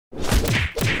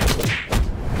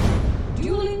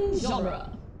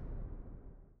genre.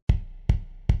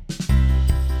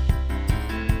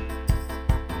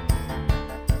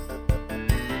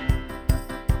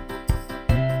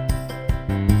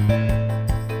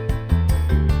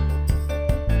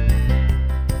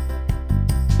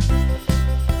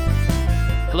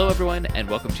 Hello, everyone, and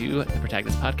welcome to the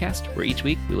Protagonist Podcast, where each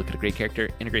week we look at a great character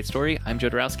in a great story. I'm Joe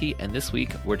Dorowski, and this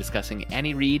week we're discussing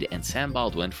Annie Reed and Sam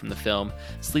Baldwin from the film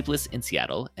Sleepless in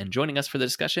Seattle. And joining us for the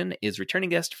discussion is returning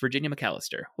guest Virginia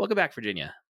McAllister. Welcome back,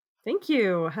 Virginia. Thank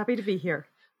you. Happy to be here.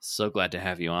 So glad to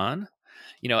have you on.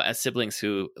 You know, as siblings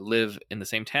who live in the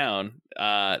same town,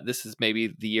 this is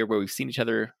maybe the year where we've seen each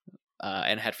other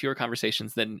and had fewer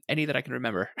conversations than any that I can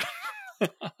remember.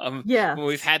 Yeah, when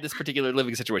we've had this particular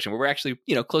living situation where we're actually,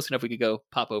 close enough we could go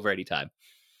pop over anytime.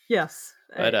 Yes.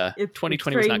 But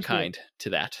 2020 was not kind to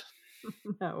that.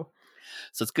 No.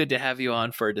 So it's good to have you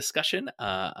on for a discussion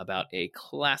about a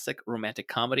classic romantic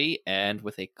comedy, and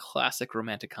with a classic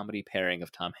romantic comedy pairing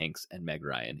of Tom Hanks and Meg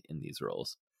Ryan in these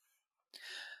roles.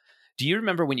 Do you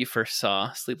remember when you first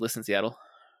saw Sleepless in Seattle?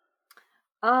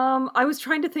 I was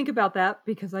trying to think about that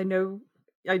because I knew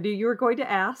you were going to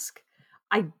ask.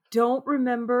 I don't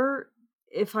remember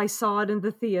if I saw it in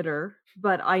the theater,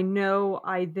 but I know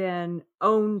I then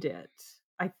owned it,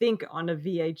 I think on a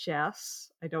VHS.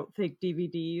 I don't think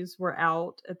DVDs were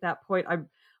out at that point.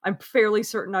 I'm fairly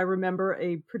certain I remember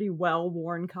a pretty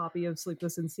well-worn copy of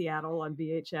Sleepless in Seattle on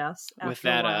VHS. With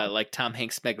that, like Tom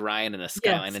Hanks, Meg Ryan, and a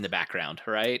skyline in the background,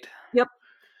 right? Yep.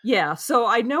 Yeah, so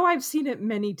I know I've seen it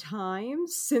many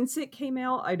times since it came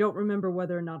out. I don't remember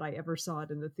whether or not I ever saw it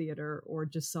in the theater or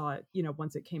just saw it,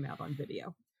 once it came out on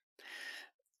video.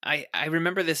 I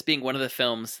remember this being one of the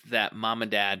films that Mom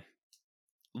and Dad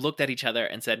looked at each other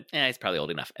and said, he's probably old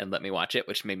enough, and let me watch it,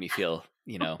 which made me feel,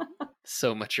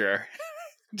 so mature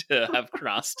to have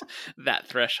crossed that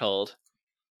threshold.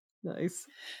 Nice.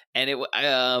 And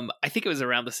I think it was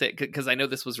around the same, because I know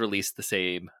this was released the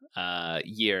same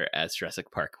year as Jurassic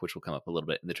Park, which will come up a little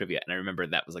bit in the trivia. And I remember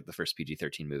that was like the first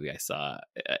PG-13 movie I saw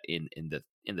in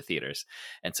the theaters,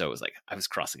 and so it was like I was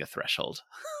crossing a threshold.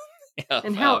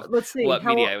 And let's see, what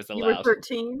media I was allowed. You were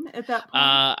 13 at that point.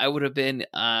 I would have been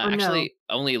only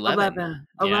 11.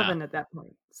 11 at that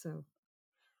point. So.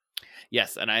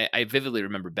 Yes, and I vividly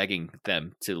remember begging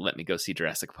them to let me go see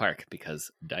Jurassic Park because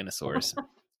dinosaurs.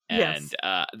 And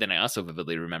yes. Then I also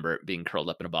vividly remember being curled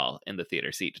up in a ball in the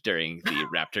theater seat during the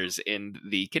raptors in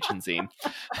the kitchen scene.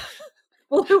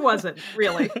 Well, who wasn't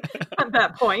really at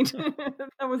that point?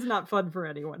 That was not fun for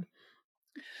anyone.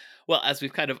 Well, as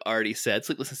we've kind of already said,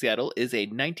 Sleepless in Seattle is a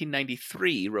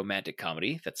 1993 romantic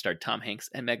comedy that starred Tom Hanks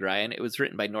and Meg Ryan. It was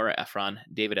written by Nora Ephron,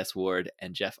 David S. Ward,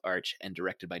 and Jeff Arch, and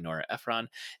directed by Nora Ephron.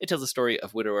 It tells the story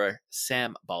of widower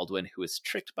Sam Baldwin, who is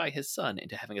tricked by his son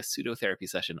into having a pseudo-therapy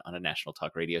session on a national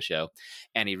talk radio show.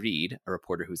 Annie Reed, a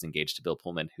reporter who's engaged to Bill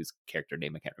Pullman, whose character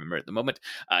name I can't remember at the moment,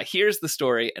 hears the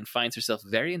story and finds herself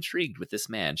very intrigued with this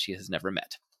man she has never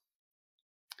met.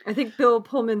 I think Bill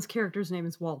Pullman's character's name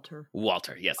is Walter.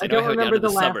 Walter, yes. I don't remember the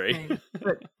last name,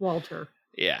 but Walter.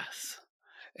 Yes.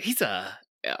 This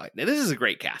is a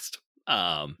great cast.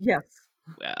 Yes.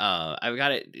 I've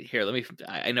got it here.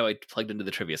 I know I plugged into the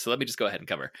trivia, so let me just go ahead and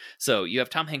cover. So you have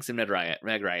Tom Hanks and Meg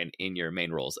Ryan in your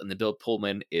main roles, and then Bill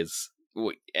Pullman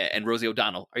and Rosie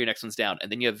O'Donnell are your next ones down.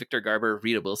 And then you have Victor Garber,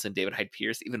 Rita Wilson, David Hyde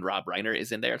Pierce, even Rob Reiner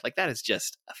is in there. Like, that is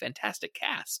just a fantastic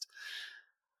cast.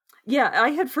 Yeah, I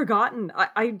had forgotten.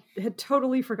 I had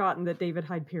totally forgotten that David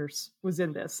Hyde Pierce was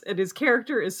in this. And his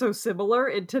character is so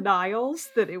similar to Niles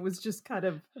that it was just kind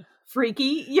of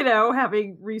freaky,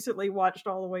 having recently watched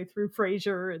all the way through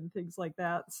Frasier and things like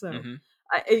that. So,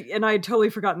 I had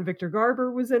totally forgotten Victor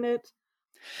Garber was in it.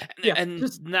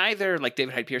 Neither like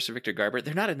David Hyde Pierce or Victor Garber,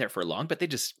 they're not in there for long, but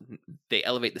they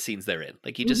elevate the scenes they're in.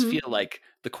 Like, you just feel like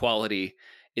the quality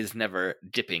is never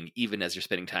dipping, even as you're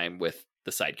spending time with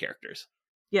the side characters.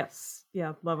 Yes.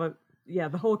 Yeah. Love it. Yeah.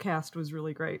 The whole cast was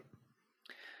really great.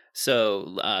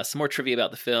 So some more trivia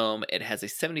about the film. It has a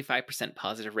 75%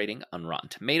 positive rating on Rotten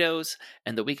Tomatoes.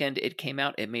 And the weekend it came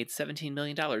out, it made $17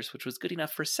 million, which was good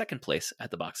enough for second place at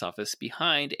the box office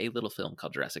behind a little film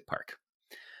called Jurassic Park,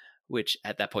 which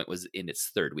at that point was in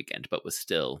its third weekend, but was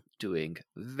still doing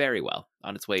very well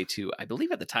on its way to, I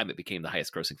believe at the time it became the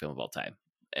highest grossing film of all time.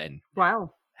 And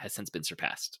wow. Has since been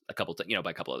surpassed by a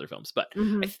couple other films, but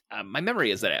my memory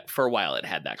is that for a while it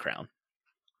had that crown.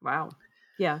 Wow,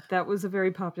 yeah, that was a very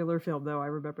popular film, though. I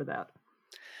remember that.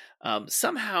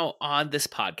 Somehow on this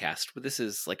podcast, this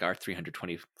is like our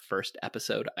 321st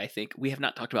episode, I think, we have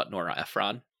not talked about Nora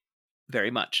Ephron very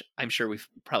much. I'm sure we've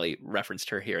probably referenced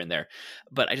her here and there,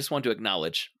 but I just want to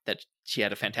acknowledge that she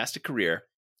had a fantastic career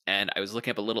And I was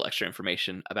looking up a little extra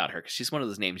information about her because she's one of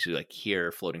those names you like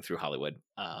hear floating through Hollywood,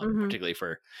 particularly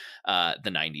for the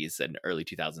 90s and early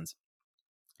 2000s.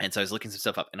 And so I was looking some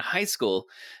stuff up. In high school,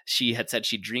 she had said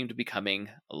she dreamed of becoming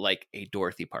like a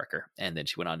Dorothy Parker. And then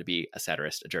she went on to be a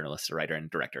satirist, a journalist, a writer, and a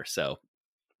director. So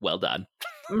well done,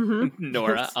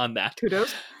 Nora, Yes. on that.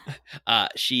 Kudos.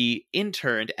 She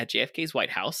interned at JFK's White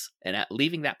House. And at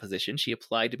leaving that position, she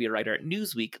applied to be a writer at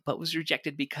Newsweek, but was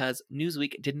rejected because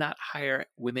Newsweek did not hire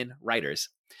women writers.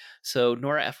 So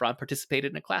Nora Ephron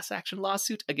participated in a class action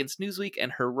lawsuit against Newsweek,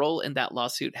 and her role in that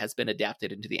lawsuit has been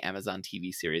adapted into the Amazon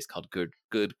TV series called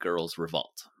Good Girls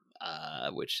Revolt,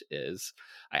 which is,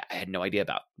 I had no idea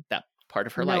about that part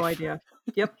of her life. No idea.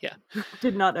 Yep. Yeah.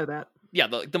 Did not know that. Yeah,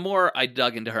 the more I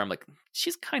dug into her, I'm like,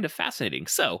 she's kind of fascinating.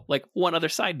 So, like, one other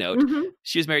side note,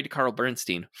 she was married to Carl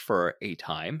Bernstein for a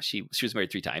time. She was married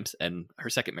 3 times, and her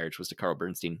second marriage was to Carl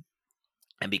Bernstein.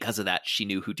 And because of that, she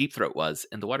knew who Deep Throat was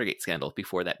in the Watergate scandal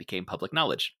before that became public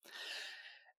knowledge.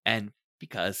 And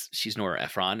because she's Nora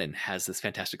Ephron and has this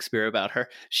fantastic spirit about her,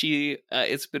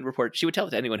 it's been reported she would tell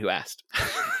it to anyone who asked.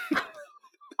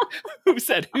 Who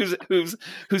said who's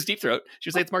Deep Throat? She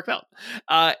would say it's Mark Felt,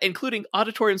 including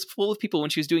auditoriums full of people when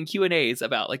she was doing Q&As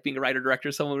about like being a writer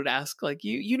director. Someone would ask like,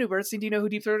 "You knew Bernstein? Do you know who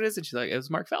Deep Throat is?" And she's like, "It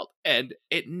was Mark Felt," and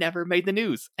it never made the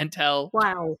news until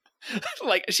Wow,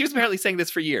 like she was apparently saying this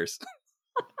for years.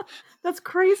 That's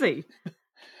crazy.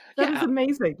 That is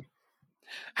amazing.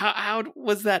 How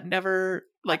was that never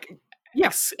like?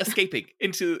 Escaping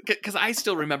into, because I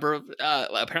still remember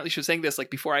apparently she was saying this like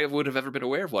before I would have ever been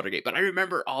aware of Watergate, but I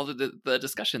remember all the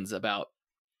discussions about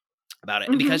it.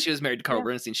 And because she was married to Carl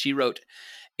Bernstein, she wrote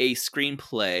a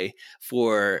screenplay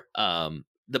for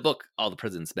the book All the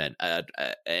President's Men,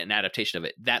 an adaptation of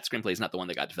it. That screenplay is not the one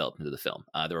that got developed into the film.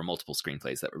 There were multiple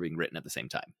screenplays that were being written at the same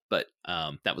time, but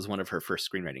that was one of her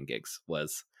first screenwriting gigs,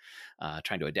 was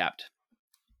trying to adapt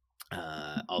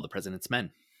All the President's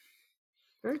Men.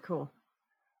 Very cool.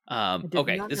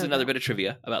 Okay, this is another bit of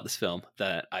trivia about this film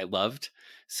that I loved.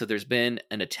 So there's been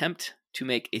an attempt to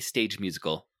make a stage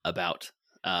musical about,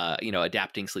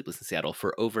 adapting Sleepless in Seattle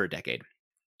for over a decade.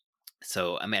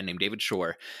 So a man named David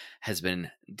Shore has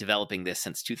been developing this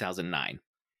since 2009.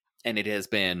 And it has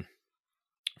been,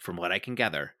 from what I can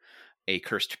gather, a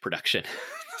cursed production.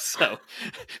 So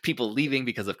people leaving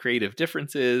because of creative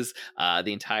differences,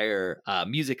 the entire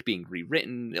music being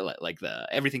rewritten, like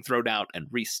everything thrown out and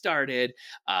restarted.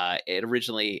 It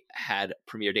originally had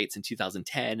premiere dates in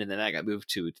 2010, and then that got moved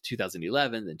to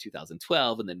 2011, then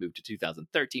 2012, and then moved to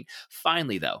 2013.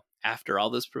 Finally, though, after all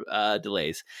those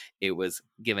delays, it was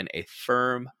given a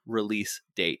firm release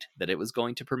date that it was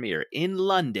going to premiere in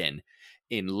London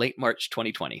in late March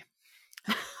 2020.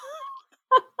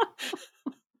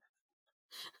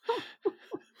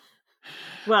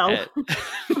 Well,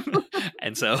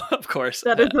 and so, of course,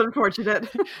 that is unfortunate.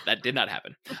 That did not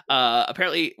happen.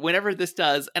 Apparently, whenever this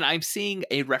does, and I'm seeing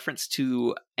a reference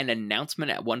to an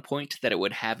announcement at one point that it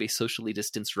would have a socially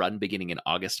distanced run beginning in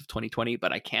August of 2020,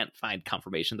 but I can't find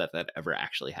confirmation that ever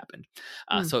actually happened.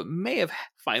 So it may have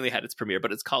finally had its premiere,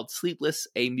 but it's called Sleepless,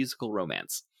 a Musical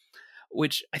Romance,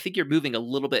 which I think you're moving a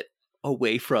little bit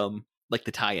away from like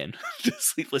the tie-in to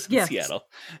Sleepless in Seattle.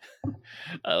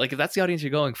 Like if that's the audience you're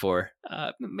going for,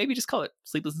 maybe just call it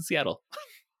Sleepless in Seattle.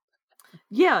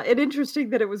 Yeah, and interesting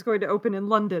that it was going to open in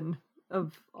London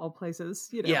of all places,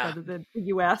 rather than the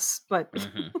US, but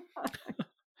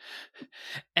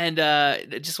and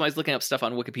just when I was looking up stuff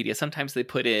on Wikipedia, sometimes they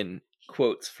put in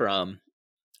quotes from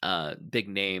big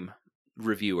name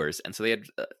reviewers, and so they had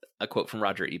a quote from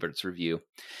Roger Ebert's review,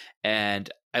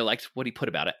 and I liked what he put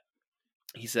about it.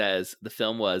 He says, the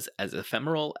film was as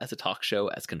ephemeral as a talk show,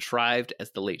 as contrived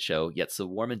as The Late Show, yet so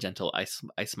warm and gentle,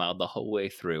 I smiled the whole way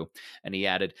through. And he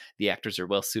added, the actors are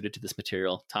well suited to this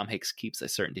material. Tom Hanks keeps a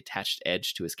certain detached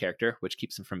edge to his character, which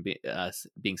keeps him from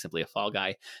being simply a fall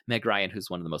guy. Meg Ryan, who's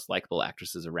one of the most likable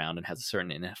actresses around and has a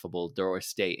certain ineffable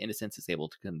Doris Day innocence, is able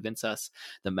to convince us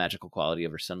the magical quality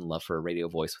of her sudden love for a radio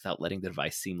voice without letting the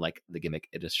device seem like the gimmick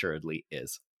it assuredly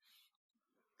is.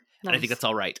 Nice. And I think that's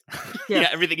all right. Yeah,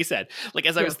 everything you said. Like,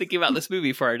 as I was thinking about this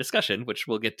movie for our discussion, which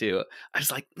we'll get to, I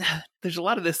was like, there's a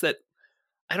lot of this that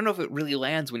I don't know if it really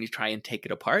lands when you try and take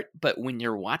it apart, but when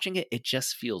you're watching it, it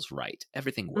just feels right.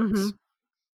 Everything works. Mm-hmm.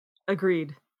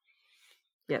 Agreed.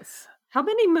 Yes. How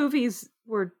many movies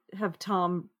have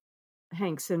Tom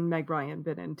Hanks and Meg Ryan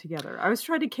been in together? I was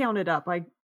trying to count it up.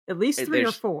 At least 3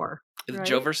 or 4. Right?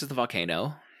 Joe versus the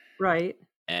Volcano. Right.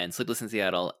 And Sleepless in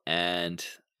Seattle. And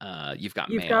You've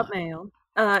Got Mail.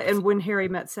 And When Harry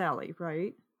Met Sally,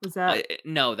 right? Was that?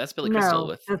 No, that's Billy Crystal.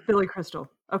 That's Billy Crystal.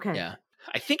 Okay. Yeah.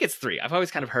 I think it's 3. I've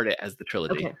always kind of heard it as the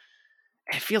trilogy. Okay.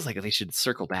 it feels like they should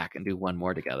circle back and do one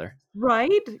more together.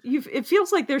 Right? It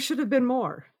feels like there should have been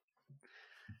more.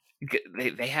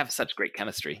 They have such great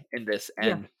chemistry in this,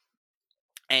 Yeah.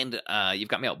 and You've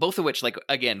Got Mail, both of which, like,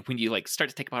 again, when you like start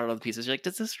to take apart all the pieces, you're like,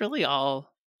 does this really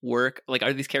all work? Like,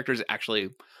 are these characters actually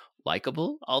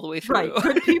likable all the way through? Right.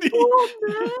 Good people,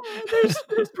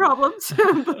 there's problems,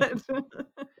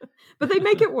 but they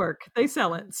make it work. They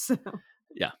sell it. So.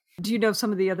 Yeah. Do you know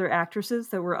some of the other actresses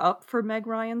that were up for Meg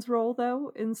Ryan's role,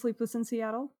 though, in Sleepless in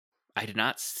Seattle? I did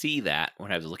not see that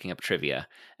when I was looking up trivia,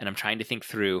 and I'm trying to think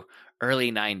through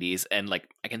early 90s, and like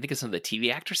I can think of some of the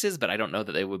TV actresses, but I don't know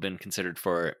that they would have been considered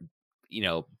for,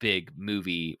 big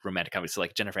movie romantic comedies. So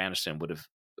like Jennifer Aniston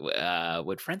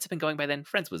would Friends have been going by then?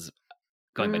 Friends was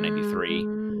going by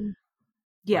 93.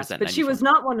 Yes, but 94? She was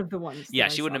not one of the ones. Yeah,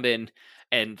 she wouldn't have been.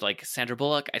 And like Sandra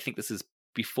Bullock, I think this is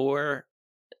before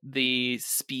the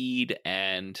Speed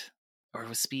or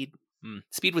was Speed?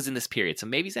 Speed was in this period, so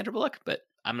maybe Sandra Bullock, but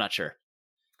I'm not sure.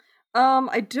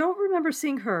 I don't remember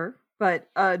seeing her, but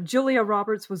Julia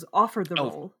Roberts was offered the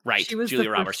role. Right, she was Julia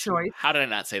the Roberts. First choice. How did I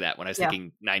not say that when I was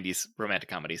thinking 90s romantic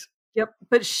comedies? Yep,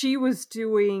 but she was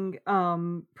doing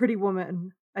Pretty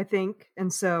Woman, I think,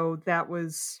 and so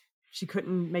she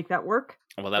couldn't make that work.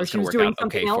 Well, that was going to work out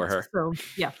okay for her. So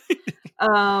yeah.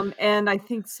 And I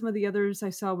think some of the others I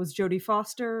saw was Jodie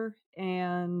Foster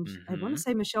and I want to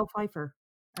say Michelle Pfeiffer,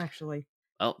 actually.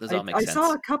 Oh, this all makes sense. I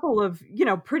saw a couple of,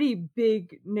 pretty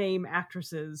big name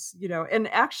actresses, and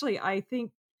actually I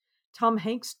think Tom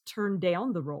Hanks turned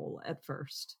down the role at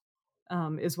first,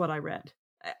 is what I read.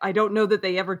 I don't know that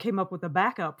they ever came up with a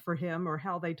backup for him or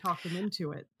how they talked him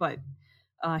into it, but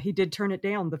he did turn it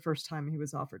down the first time he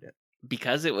was offered it.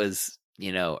 Because it was,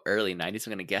 early 90s,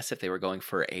 I'm going to guess if they were going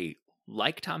for a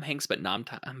like Tom Hanks, but not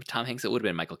Tom Hanks, it would have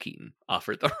been Michael Keaton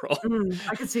offered the role.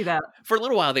 I could see that. For a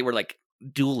little while, they were like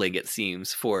dueling, it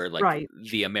seems, for like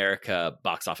the America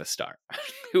box office star,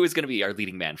 who is going to be our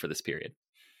leading man for this period.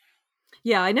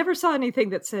 Yeah, I never saw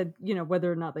anything that said,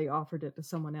 whether or not they offered it to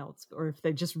someone else or if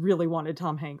they just really wanted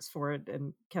Tom Hanks for it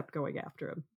and kept going after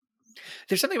him.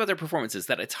 There's something about their performances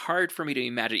that it's hard for me to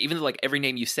imagine, even though like every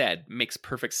name you said makes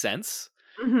perfect sense.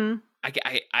 Mm-hmm.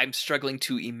 I'm struggling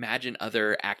to imagine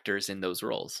other actors in those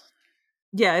roles.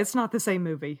 Yeah, it's not the same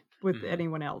movie with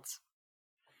anyone else.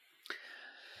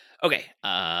 Okay,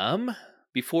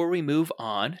 before we move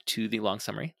on to the long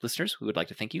summary, listeners, we would like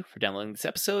to thank you for downloading this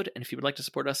episode. And if you would like to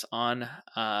support us on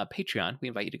Patreon, we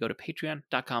invite you to go to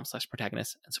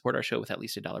patreon.com/protagonist and support our show with at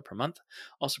least $1 per month.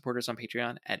 All supporters on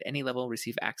Patreon at any level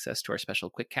receive access to our special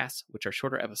quick casts, which are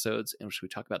shorter episodes in which we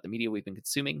talk about the media we've been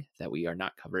consuming that we are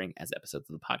not covering as episodes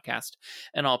of the podcast.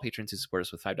 And all patrons who support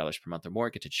us with $5 per month or more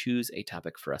get to choose a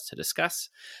topic for us to discuss.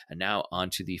 And now on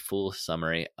to the full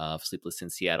summary of Sleepless in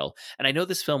Seattle. And I know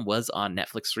this film was on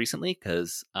Netflix recently because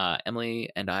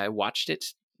Emily and I watched it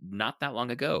not that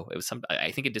long ago. It was I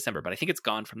think in December, but I think it's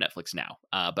gone from Netflix now.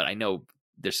 But I know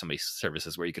there's so many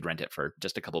services where you could rent it for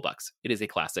just a couple bucks. It is a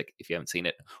classic. If you haven't seen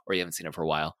it or you haven't seen it for a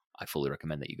while, I fully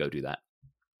recommend that you go do that.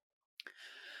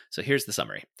 So here's the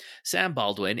summary. Sam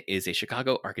Baldwin is a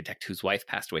Chicago architect whose wife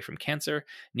passed away from cancer.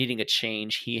 Needing a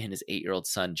change, he and his 8-year-old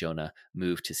son, Jonah,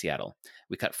 moved to Seattle.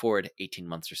 We cut forward 18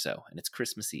 months or so, and it's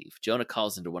Christmas Eve. Jonah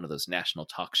calls into one of those national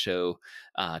talk shows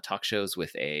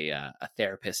with a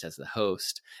therapist as the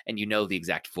host, and you know the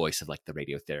exact voice of like the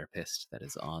radio therapist that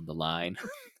is on the line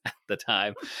at the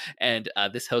time. And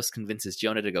this host convinces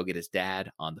Jonah to go get his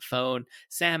dad on the phone.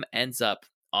 Sam ends up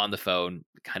on the phone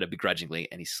kind of begrudgingly,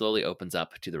 and he slowly opens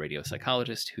up to the radio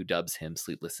psychologist who dubs him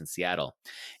Sleepless in Seattle.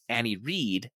 Annie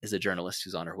Reed is a journalist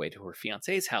who's on her way to her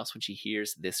fiance's house when she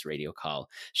hears this radio call.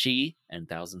 She and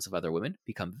thousands of other women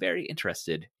become very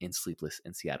interested in Sleepless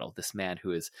in Seattle, this man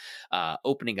who is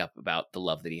opening up about the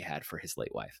love that he had for his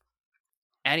late wife.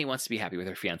 Annie wants to be happy with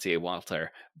her fiancé,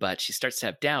 Walter, but she starts to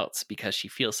have doubts because she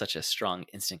feels such a strong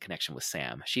instant connection with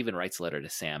Sam. She even writes a letter to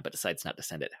Sam, but decides not to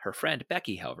send it. Her friend,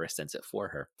 Becky, however, sends it for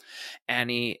her.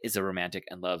 Annie is a romantic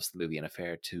and loves the movie An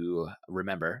Affair to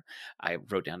Remember. I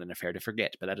wrote down An Affair to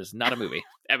Forget, but that is not a movie.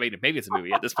 I mean, maybe it's a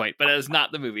movie at this point, but that is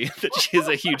not the movie that she is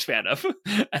a huge fan of.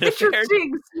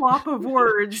 Interesting swap of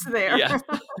words there. Yeah.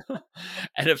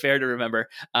 An Affair to Remember.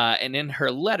 And in her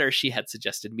letter, she had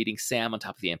suggested meeting Sam on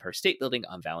top of the Empire State Building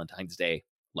on Valentine's Day,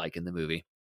 like in the movie.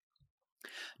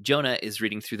 Jonah is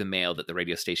reading through the mail that the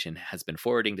radio station has been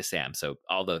forwarding to Sam. So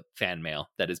all the fan mail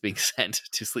that is being sent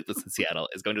to Sleepless in Seattle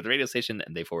is going to the radio station,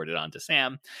 and they forward it on to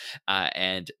Sam.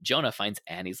 And Jonah finds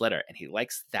Annie's letter, and he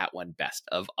likes that one best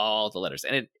of all the letters.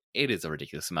 And it is a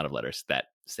ridiculous amount of letters that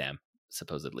Sam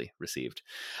supposedly received.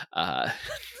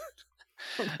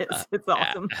 It's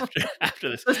awesome. After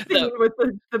this, the scene with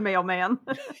the mailman.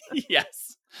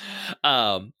 Yes.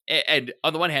 And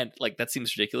on the one hand, like that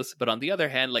seems ridiculous, but on the other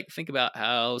hand, like think about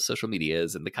how social media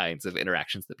is and the kinds of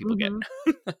interactions that people get.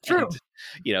 True.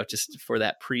 And, just for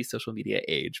that pre-social media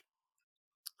age.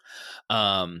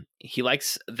 He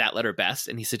likes that letter best,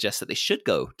 and he suggests that they should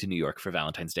go to New York for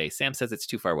Valentine's Day. Sam says it's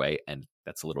too far away, and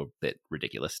that's a little bit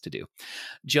ridiculous to do.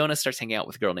 Jonah starts hanging out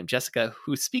with a girl named Jessica,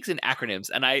 who speaks in acronyms,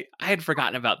 and I had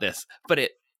forgotten about this, but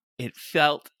it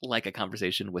felt like a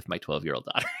conversation with my 12-year-old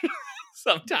daughter.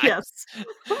 Sometimes. Yes.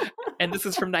 And this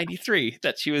is from 93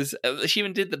 that she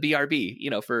even did the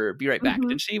BRB, for Be Right Back. Mhm.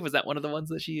 Didn't she? Was that one of the ones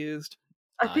that she used?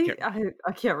 I think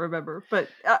I can't remember, but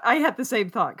I had the same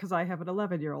thought because I have an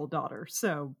 11-year-old daughter.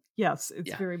 So yes,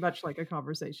 it's very much like a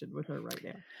conversation with her right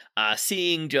now.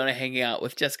 Seeing Jonah hanging out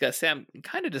with Jessica, Sam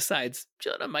kind of decides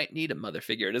Jonah might need a mother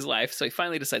figure in his life. So he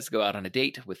finally decides to go out on a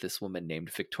date with this woman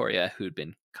named Victoria, who'd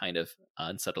been kind of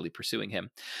unsubtly pursuing him.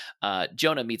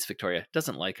 Jonah meets Victoria,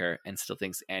 doesn't like her, and still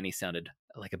thinks Annie sounded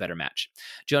like a better match.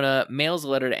 Jonah mails a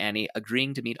letter to Annie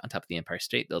agreeing to meet on top of the Empire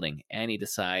State Building. Annie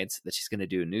decides that she's going to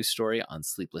do a news story on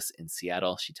Sleepless in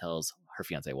Seattle. She tells her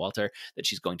fiance Walter that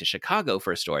she's going to Chicago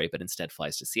for a story, but instead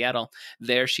flies to Seattle.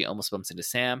 There, she almost bumps into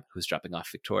Sam, who's dropping off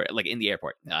Victoria, like in the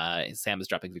airport. Sam is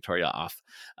dropping Victoria off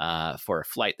for a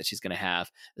flight that she's going to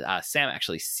have. Sam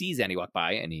actually sees Annie walk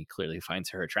by, and he clearly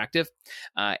finds her attractive.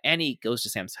 Annie goes to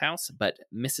Sam's house, but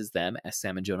misses them as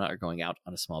Sam and Jonah are going out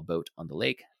on a small boat on the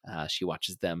lake. She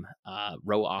watches them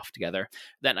row off together.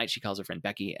 That night, she calls her friend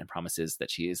Becky and promises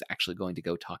that she is actually going to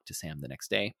go talk to Sam the next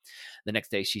day. The next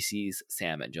day, she sees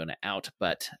Sam and Jonah out,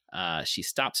 but she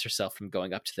stops herself from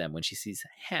going up to them when she sees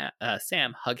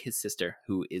Sam hug his sister,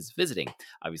 who is visiting.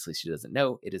 Obviously, she doesn't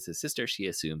know it is his sister. She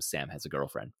assumes Sam has a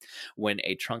girlfriend. When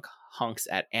a trunk honks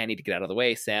at Annie to get out of the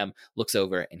way, Sam looks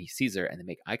over and he sees her, and they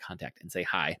make eye contact and say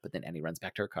hi, but then Annie runs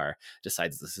back to her car,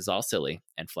 decides this is all silly,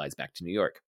 and flies back to New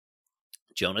York.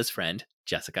 Jonah's friend,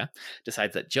 Jessica,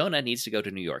 decides that Jonah needs to go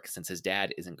to New York since his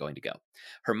dad isn't going to go.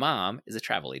 Her mom is a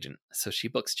travel agent, so she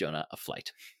books Jonah a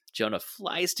flight. Jonah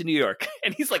flies to New York,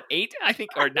 and he's like 8, I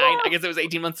think, or 9. I guess it was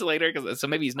 18 months later, so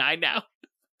maybe he's 9 now.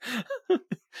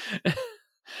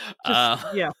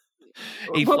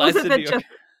 He flies to New York.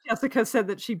 Jessica said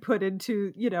that she put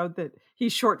into, that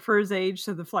he's short for his age,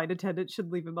 so the flight attendant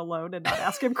should leave him alone and not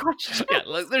ask him questions.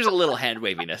 Yeah, there's a little hand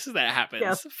waviness that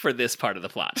happens for this part of the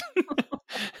plot.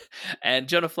 And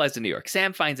Jonah flies to New York.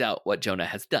 Sam finds out what Jonah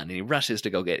has done, and he rushes to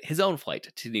go get his own flight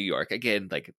to New York. Again,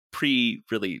 like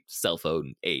really cell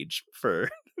phone age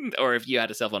or if you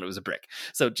had a cell phone, it was a brick.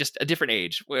 So just a different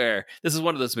age where this is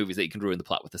one of those movies that you can ruin the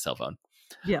plot with a cell phone.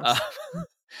 Yes.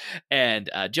 And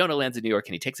Jonah lands in New York,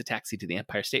 and he takes a taxi to the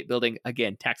Empire State Building.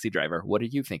 Again, taxi driver, what are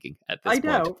you thinking at this point?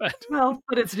 I know.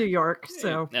 But it's New York,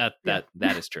 so.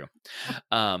 That is true.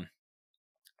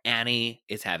 Annie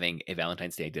is having a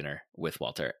Valentine's Day dinner with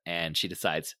Walter, and she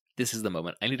decides, this is the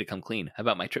moment I need to come clean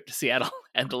about my trip to Seattle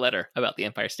and the letter about the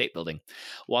Empire State Building.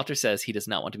 Walter says he does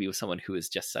not want to be with someone who is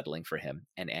just settling for him,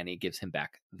 and Annie gives him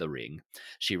back the ring.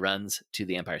 She runs to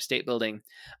the Empire State Building.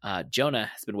 Jonah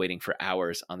has been waiting for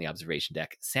hours on the observation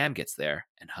deck. Sam gets there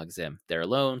and hugs him. They're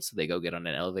alone, so they go get on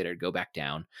an elevator to go back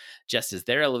down. Just as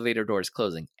their elevator door is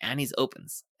closing, Annie's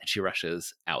opens, and she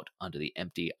rushes out onto the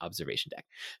empty observation deck.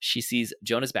 She sees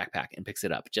Jonah's backpack and picks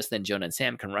it up. Just then, Jonah and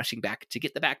Sam come rushing back to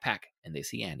get the backpack, and they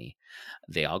see Annie.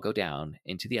 They all go down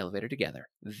into the elevator together.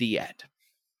 The end.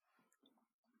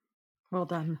 Well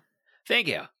done. Thank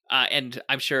you. And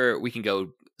I'm sure we can go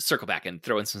circle back and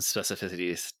throw in some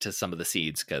specificities to some of the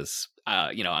seeds because,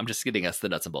 I'm just giving us the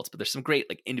nuts and bolts. But there's some great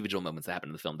individual moments that happen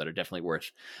in the film that are definitely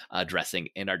worth addressing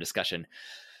in our discussion.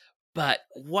 But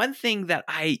one thing that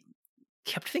I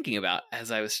kept thinking about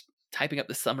as I was typing up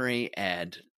the summary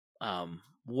and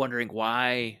wondering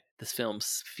why this film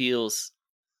feels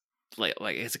like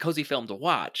it's a cozy film to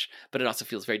watch, but it also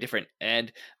feels very different.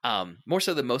 And more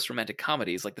so than most romantic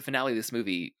comedies, like the finale of this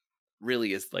movie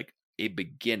really is like a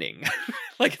beginning.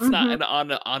 Like it's not an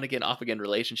on again, off again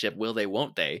relationship. Will they,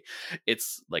 won't they?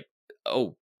 It's like,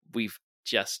 oh, we've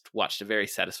just watched a very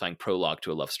satisfying prologue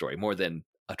to a love story more than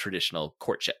a traditional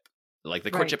courtship. Like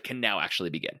the courtship can now actually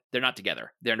begin. They're not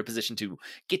together. They're in a position to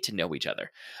get to know each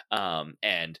other.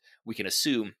 And we can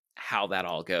assume how that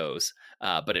all goes.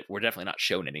 But we're definitely not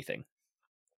shown anything.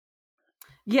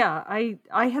 Yeah,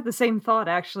 I had the same thought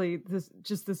actually,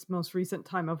 this most recent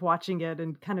time of watching it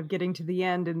and kind of getting to the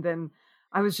end. And then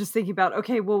I was just thinking about,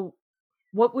 okay, well,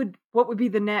 what would be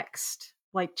the next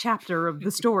chapter of the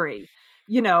story?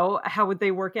 How would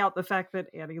they work out the fact that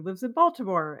Annie lives in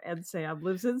Baltimore and Sam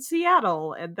lives in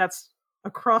Seattle, and that's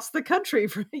across the country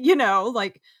for,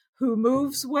 who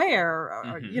moves where,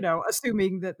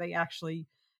 assuming that they actually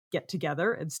get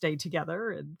together and stay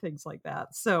together and things like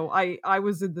that. So I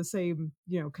was in the same,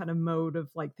 kind of mode of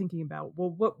like thinking about, well,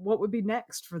 what would be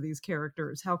next for these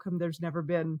characters? How come there's never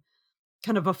been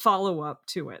kind of a follow-up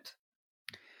to it?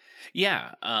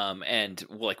 Yeah. And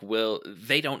like,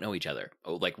 they don't know each other.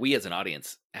 Like, we as an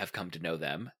audience have come to know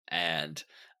them, and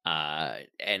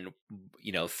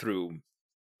through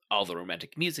all the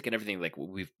romantic music and everything, like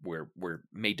we're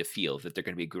made to feel that they're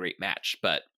going to be a great match,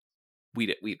 but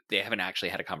they haven't actually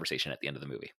had a conversation at the end of the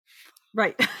movie.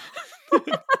 Right.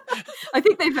 I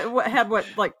think they've had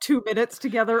like 2 minutes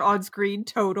together on screen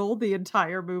total the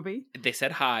entire movie. They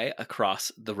said hi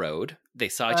across the road. They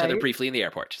saw each other briefly in the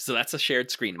airport, so that's a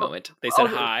shared screen moment. They said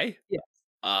hi. Yeah.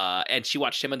 And she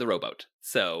watched him in the rowboat,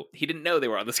 so he didn't know they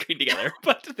were on the screen together,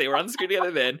 but they were on the screen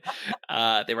together then.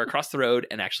 They were across the road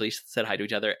and actually said hi to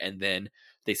each other, and then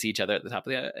they see each other at the top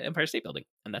of the Empire State Building,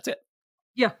 and that's it.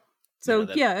 Yeah. So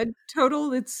in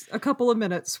total, it's a couple of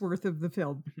minutes worth of the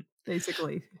film,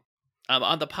 basically.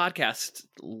 On the podcast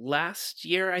last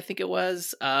year, I think it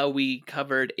was, we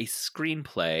covered a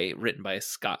screenplay written by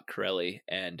Scott Corelli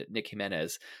and Nick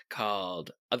Jimenez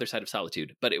called Other Side of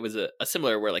Solitude. But it was a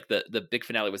similar where like the big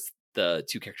finale was the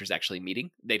two characters actually meeting.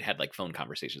 They'd had like phone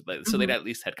conversations. So they'd at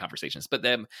least had conversations. But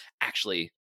them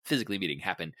actually physically meeting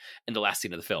happened in the last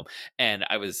scene of the film. And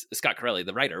Scott Corelli,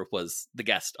 the writer, was the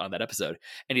guest on that episode.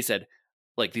 And he said,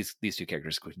 like, these two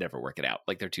characters could never work it out.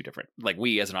 Like, they're too different. Like,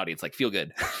 we as an audience like feel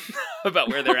good about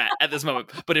where they're at this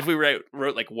moment. But if we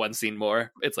wrote like one scene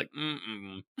more, it's like,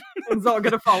 it's all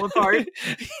gonna fall apart.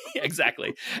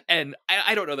 Exactly. And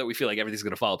I don't know that we feel like everything's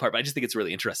gonna fall apart, but I just think it's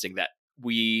really interesting that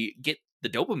we get the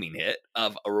dopamine hit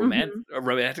of a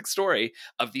romantic story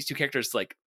of these two characters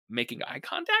like making eye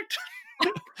contact.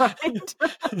 Right.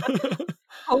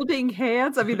 Holding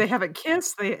hands. I mean, they haven't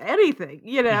kissed, anything,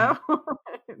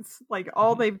 It's like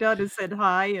all they've done is said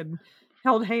hi and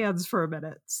held hands for a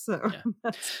minute. So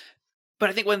But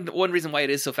I think one reason why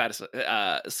it is so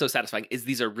satisfying is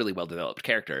these are really well developed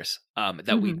characters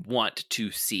that we want to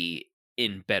see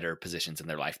in better positions in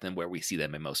their life than where we see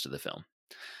them in most of the film.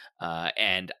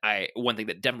 And one thing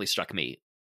that definitely struck me,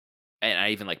 and I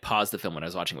even like paused the film when I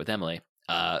was watching it with Emily,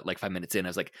 like 5 minutes in, I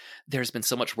was like, there's been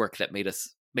so much work that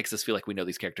makes us feel like we know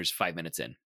these characters 5 minutes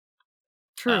in.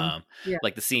 True.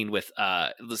 Like the scene with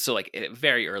so like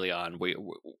very early on,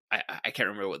 I can't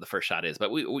remember what the first shot is,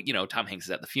 but we Tom Hanks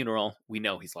is at the funeral. We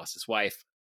know he's lost his wife,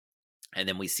 and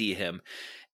then we see him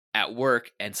at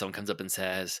work, and someone comes up and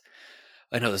says,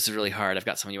 I know this is really hard. I've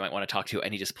got someone you might want to talk to.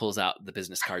 And he just pulls out the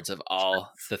business cards of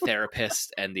all the therapists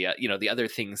and the, the other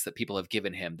things that people have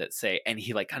given him that say, and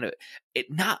he like kind of, it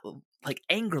not like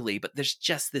angrily, but there's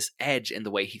just this edge in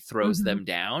the way he throws them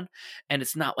down. And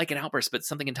it's not like an outburst, but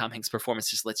something in Tom Hanks' performance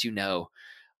just lets you know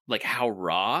like how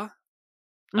raw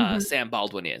Sam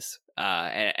Baldwin is,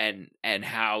 and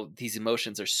how these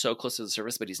emotions are so close to the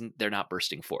surface, but they're not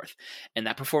bursting forth. And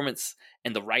that performance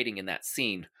and the writing in that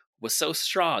scene was so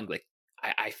strong. Like,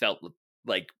 I felt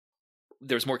like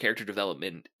there's more character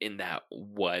development in that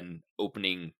one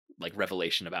opening like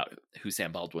revelation about who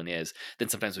Sam Baldwin is than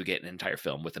sometimes we get in an entire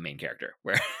film with the main character,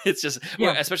 where it's just,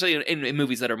 especially in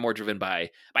movies that are more driven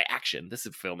by action. This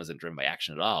film isn't driven by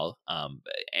action at all.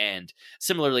 And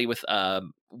similarly with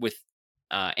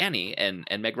Annie and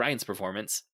Meg Ryan's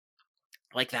performance,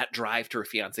 like that drive to her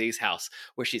fiance's house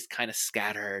where she's kind of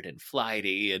scattered and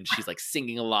flighty and she's like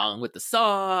singing along with the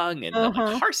song and like,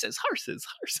 horses.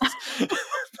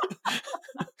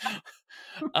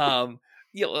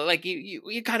 Like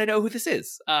you kind of know who this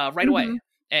is right away.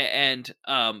 And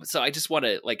so I just want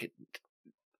to like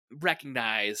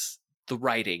recognize the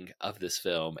writing of this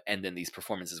film and then these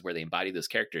performances where they embody those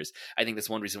characters. I think that's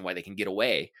one reason why they can get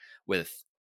away with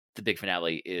the big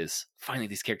finale is finally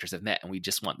these characters have met and we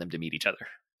just want them to meet each other.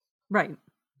 Right.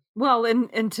 Well,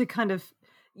 and to kind of,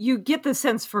 you get the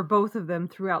sense for both of them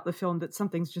throughout the film that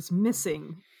something's just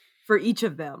missing for each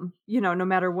of them, no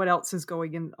matter what else is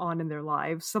going on in their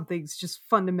lives, something's just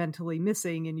fundamentally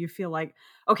missing. And you feel like,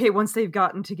 okay, once they've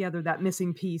gotten together, that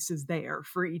missing piece is there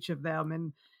for each of them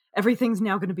and everything's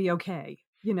now going to be okay,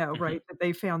 right? That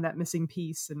they found that missing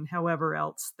piece and however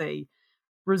else they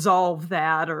resolve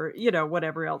that or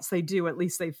whatever else they do, at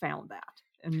least they found that,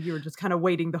 and you were just kind of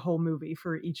waiting the whole movie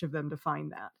for each of them to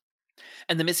find that.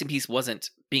 And the missing piece wasn't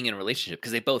being in a relationship,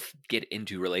 because they both get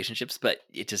into relationships, but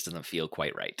it just doesn't feel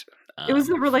quite right. It was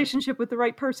the relationship with the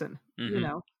right person,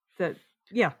 that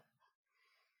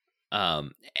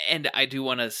and I do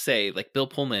want to say, like, Bill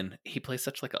Pullman, he plays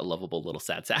such like a lovable little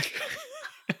sad sack.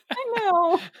 I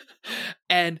know.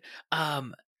 And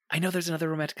I know there's another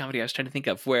romantic comedy I was trying to think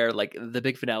of where like the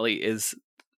big finale is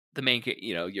the main,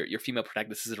 your female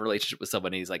protagonist is in a relationship with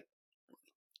someone and he's like,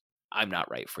 I'm not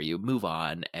right for you. Move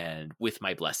on, and with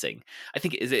my blessing. I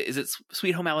think is it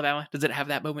Sweet Home Alabama? Does it have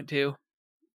that moment too?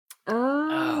 Oh,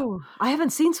 Oh, I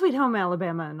haven't seen Sweet Home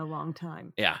Alabama in a long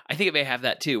time. yeah. I think it may have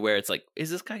that too, where it's like, is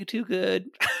this guy too good?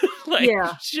 Like,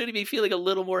 Yeah, should he be feeling a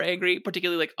little more angry,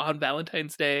 particularly like on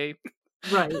Valentine's Day,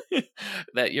 right.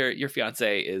 that your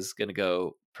fiance is going to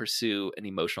go pursue an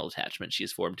emotional attachment she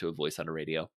has formed to a voice on a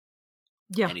radio,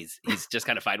 Yeah. and he's just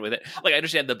kind of fine with it. Like, I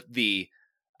understand the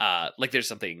like there's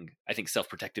something I think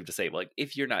self-protective to say, like,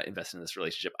 if you're not invested in this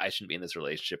relationship, I shouldn't be in this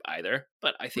relationship either.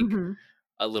 But I think Mhm.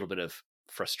 a little bit of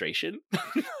frustration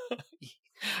would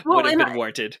Well, have and been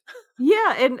warranted.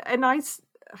 yeah, and I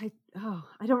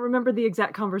don't remember the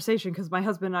exact conversation because my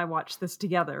husband and I watched this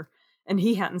together, and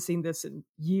he hadn't seen this in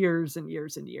years and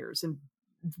years and years, and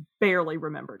barely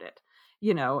remembered it,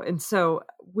 and so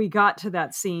we got to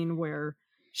that scene where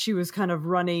she was kind of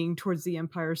running towards the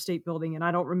Empire State Building, and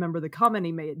I don't remember the comment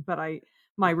he made, but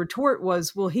my retort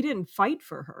was, well, he didn't fight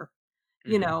for her,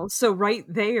 Mhm. so right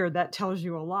there, that tells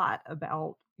you a lot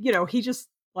about, he just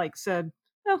like said,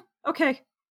 oh, okay,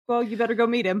 well, you better go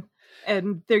meet him,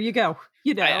 and there you go,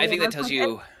 I think and I that was tells like,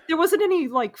 and you. there wasn't any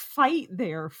like fight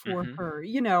there for Mhm. her,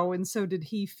 and so did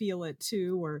he feel it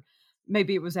too, or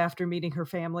maybe it was after meeting her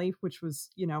family, which was,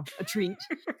 a treat.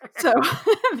 So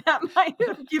that might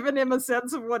have given him a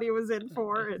sense of what he was in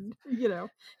for, and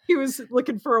he was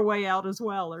looking for a way out as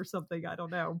well, or something. I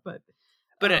don't know, but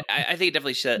But um, I think it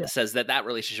definitely yeah, says that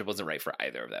relationship wasn't right for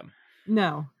either of them.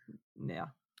 no, yeah,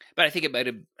 But I think it might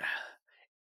have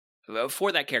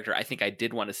for that character. I think I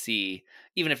did want to see,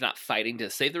 even if not fighting to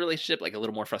save the relationship, like a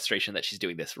little more frustration that she's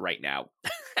doing this right now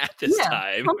at this yeah,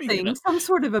 time. some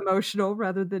sort of emotional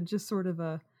rather than just sort of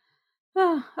a,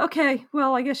 oh, okay,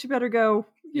 well, I guess you better go,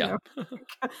 Yeah.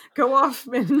 go off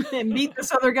and meet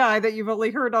this other guy that you've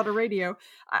only heard on a radio,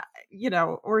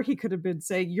 or he could have been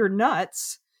saying, "You're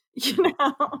nuts," you Mhm.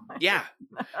 know? Yeah.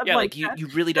 Yeah. Like, Like you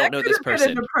really don't that know could this have been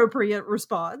an person. appropriate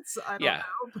response. I don't Yeah.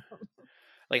 know.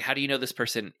 Like, how do you know this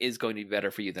person is going to be better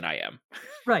for you than I am?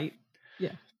 Right.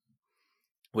 Yeah.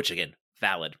 Which again,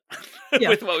 valid Yeah.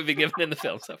 with what we've been given in the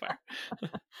film so far.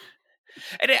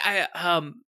 And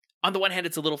on the one hand,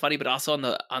 it's a little funny, but also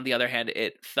on the other hand,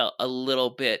 it felt a little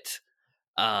bit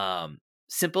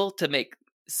simple to make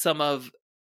some of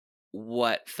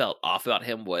what felt off about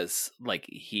him was like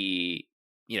he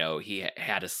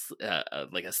had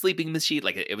like a sleeping machine,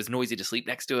 like it was noisy to sleep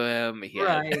next to him. He had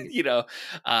Right.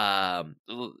 um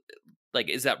like,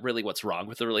 is that really what's wrong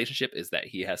with the relationship? Is that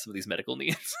he has some of these medical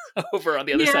needs over on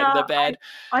the other side of Yeah, the bed?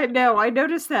 I know. I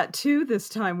noticed that too this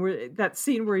time, where that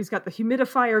scene where he's got the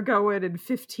humidifier going and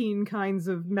 15 kinds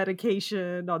of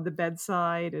medication on the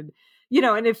bedside, and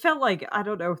and it felt like, I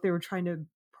don't know if they were trying to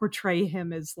portray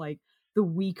him as like the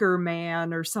weaker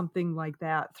man or something like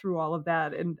that through all of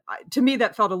that, and to me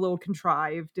that felt a little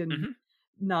contrived and Hmm.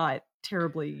 not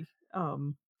terribly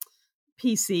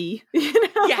PC,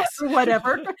 Yes. or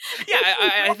whatever. Yeah,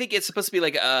 I think it's supposed to be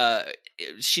like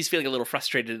she's feeling a little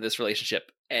frustrated in this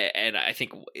relationship, and I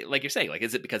think, like you're saying, like,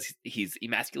 is it because he's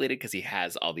emasculated because he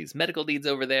has all these medical needs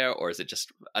over there, or is it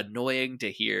just annoying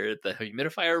to hear the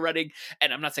humidifier running?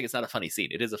 And I'm not saying it's not a funny scene;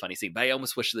 it is a funny scene, but I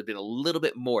almost wish there'd been a little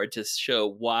bit more to show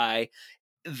why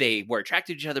they were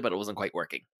attracted to each other, but it wasn't quite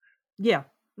working. Yeah.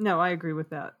 No, I agree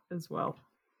with that as well.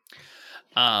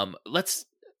 Let's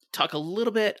talk a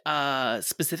little bit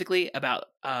specifically about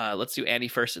let's do Annie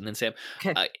first and then Sam.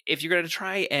 Okay. If you're going to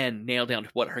try and nail down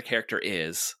what her character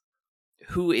is,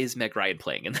 who is Meg Ryan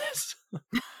playing in this?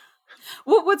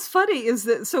 Well, what's funny is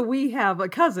that, so we have a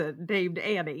cousin named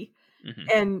Annie, Hmm.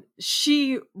 and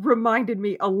she reminded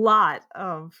me a lot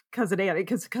of Cousin Annie,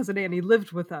 because Cousin Annie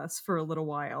lived with us for a little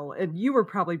while, and you were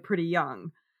probably pretty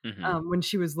young Hmm. when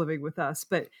she was living with us.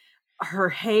 But her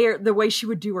hair, the way she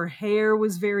would do her hair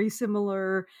was very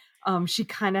similar. She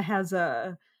kind of has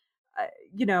a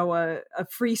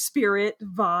free spirit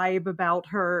vibe about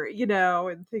her,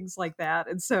 and things like that.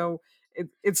 And so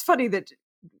it's funny that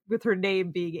with her name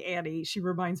being Annie, she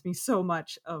reminds me so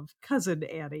much of Cousin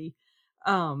Annie.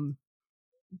 Um,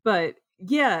 but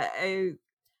yeah,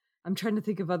 I'm trying to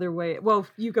think of other way. Well,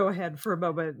 you go ahead for a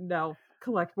moment and I'll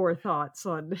collect more thoughts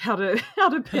on how to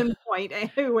pinpoint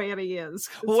who Annie is.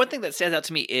 Well, one thing that stands out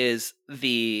to me is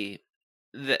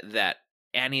that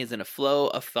Annie is in a flow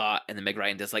of thought, and then Meg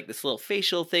Ryan does like this little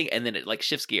facial thing, and then it like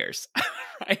shifts gears,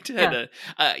 right? Yeah,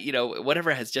 And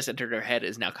whatever has just entered her head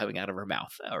is now coming out of her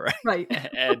mouth, all right? right.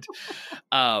 And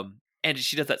and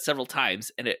she does that several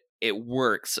times, and it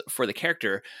works for the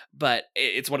character, but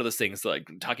it's one of those things like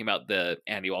talking about the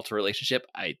Andy Walter relationship.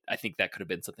 I think that could have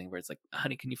been something where it's like,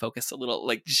 honey, can you focus a little,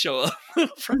 like show a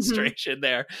little frustration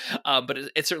there. But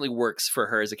it certainly works for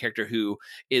her as a character who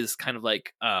is kind of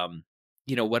like,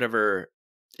 whatever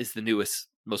is the newest,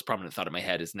 most prominent thought in my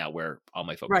head is now where all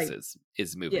my focus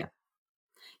is moving.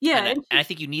 Yeah. And I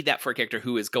think you need that for a character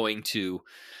who is going to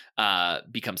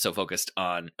become so focused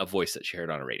on a voice that she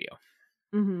heard on a radio.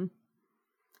 Mm-hmm.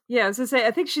 Yeah, as I say,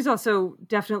 I think she's also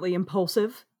definitely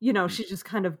impulsive. She just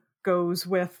kind of goes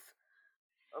with,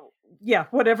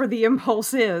 whatever the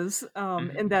impulse is.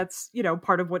 And that's,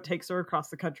 part of what takes her across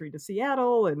the country to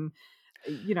Seattle and,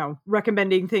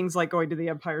 recommending things like going to the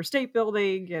Empire State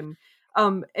Building.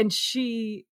 And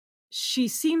she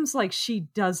seems like she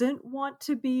doesn't want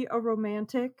to be a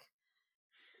romantic,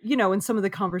 in some of the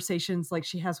conversations like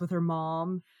she has with her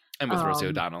mom. And with Rosie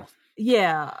O'Donnell.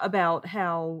 Yeah, about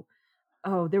how,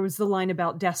 there was the line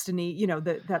about destiny,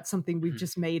 that's something we've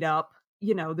just made up.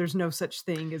 There's no such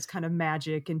thing as kind of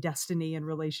magic and destiny and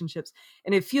relationships.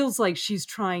 And it feels like she's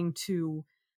trying to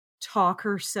talk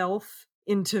herself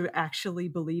into actually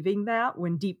believing that,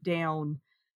 when deep down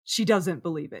she doesn't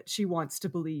believe it. She wants to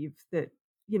believe that,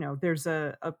 there's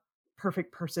a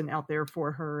perfect person out there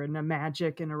for her and a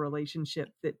magic in a relationship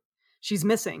that she's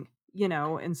missing,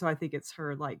 and so I think it's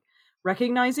her like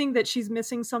recognizing that she's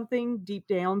missing something deep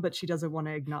down, but she doesn't want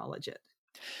to acknowledge it.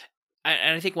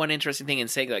 And I think one interesting thing in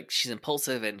saying like she's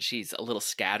impulsive and she's a little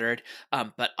scattered,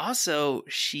 but also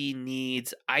she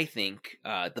needs, I think,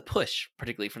 the push,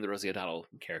 particularly from the Rosie O'Donnell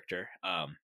character,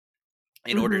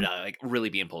 in order to like really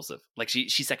be impulsive. Like she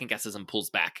second guesses and pulls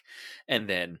back, and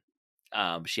then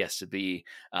she has to be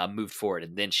moved forward,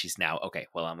 and then she's now okay.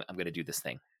 Well, I'm going to do this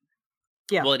thing.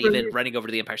 Yeah. Well, and even running over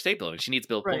to the Empire State Building, she needs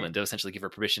Bill Pullman to essentially give her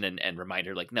permission and remind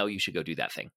her, like, no, you should go do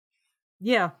that thing.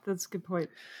 Yeah, that's a good point.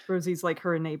 Rosie's like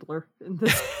her enabler in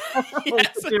this whole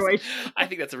situation. I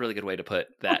think that's a really good way to put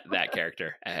that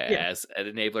character as an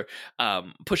enabler,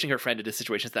 pushing her friend into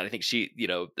situations that I think she,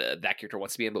 that character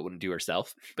wants to be in but wouldn't do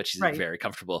herself. But she's very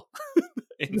comfortable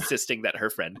insisting that her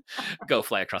friend go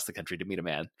fly across the country to meet a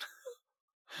man.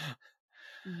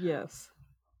 Yes.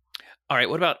 All right,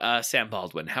 what about Sam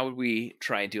Baldwin? How would we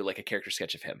try and do like a character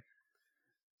sketch of him?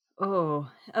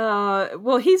 Well,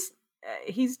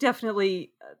 he's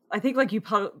definitely, I think like you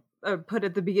put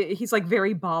at the beginning, he's like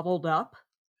very bottled up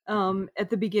at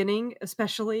the beginning,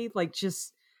 especially like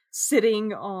just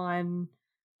sitting on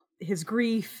his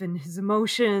grief and his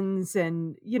emotions,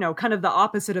 and kind of the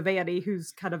opposite of Annie,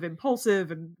 who's kind of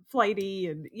impulsive and flighty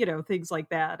and things like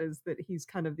that, is that he's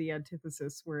kind of the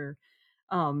antithesis, where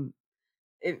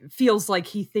it feels like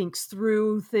he thinks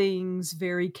through things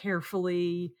very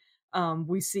carefully.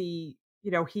 We see,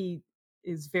 he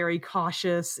is very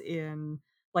cautious in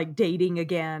like dating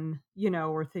again,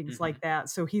 or things like that.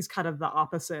 So he's kind of the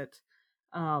opposite,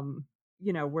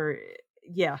 where,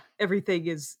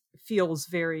 everything feels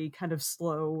very kind of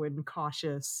slow and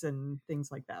cautious and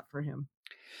things like that for him.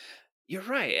 You're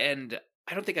right. And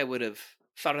I don't think I would have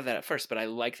thought of that at first, but I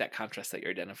like that contrast that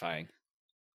you're identifying.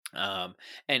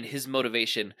 And his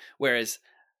motivation, whereas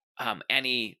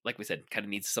Annie, like we said, kind of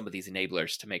needs some of these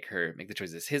enablers to make the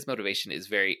choices. His motivation is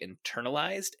very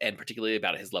internalized, and particularly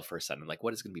about his love for his son and like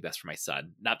what is going to be best for my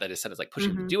son. Not that his son is like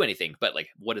pushing him to do anything, but like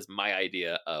what is my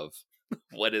idea of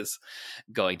what is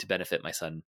going to benefit my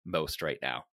son most right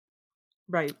now.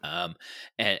 Right.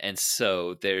 And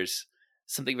so there's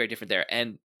something very different there.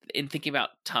 And in thinking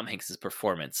about Tom Hanks's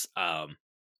performance,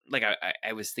 like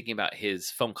I was thinking about his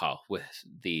phone call with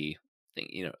the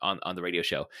thing, on the radio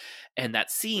show, and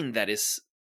that scene that is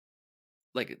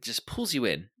like, it just pulls you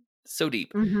in so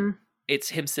deep. It's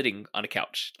him sitting on a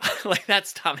couch. Like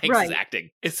that's Tom Hanks' acting.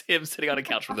 It's him sitting on a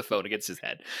couch with the phone against his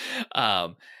head.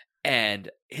 And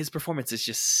his performance is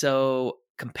just so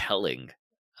compelling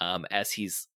as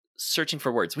he's searching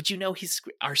for words, which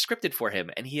are scripted for him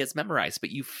and he has memorized,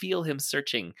 but you feel him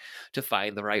searching to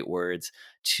find the right words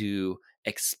to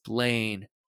explain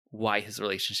why his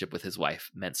relationship with his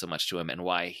wife meant so much to him, and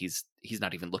why he's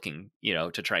not even looking,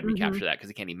 to try and recapture that, because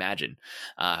he can't imagine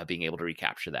being able to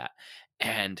recapture that.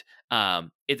 And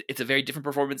it's a very different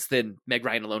performance than Meg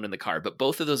Ryan alone in the car. But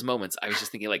both of those moments, I was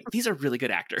just thinking, like, these are really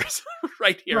good actors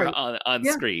right here on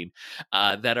screen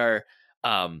that are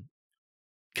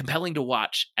compelling to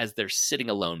watch as they're sitting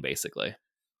alone, basically.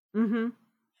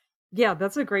 Yeah,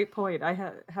 that's a great point. I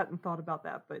hadn't thought about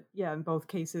that, but yeah, in both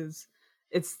cases,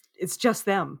 it's just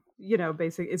them,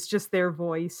 basically. It's just their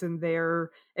voice and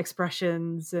their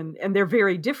expressions, and they're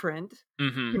very different,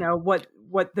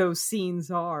 what those scenes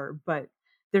are, but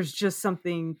there's just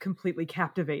something completely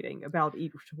captivating about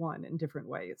each one in different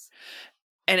ways.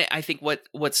 And I think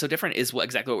what's so different is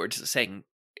exactly what we're just saying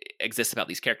exists about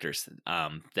these characters,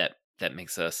 that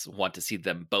makes us want to see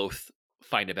them both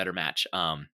find a better match.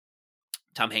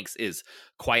 Tom Hanks is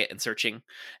quiet and searching,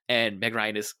 and Meg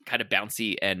Ryan is kind of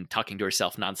bouncy and talking to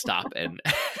herself nonstop, and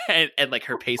and like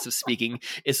her pace of speaking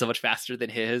is so much faster than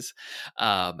his.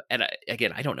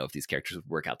 Again, I don't know if these characters would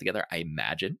work out together. I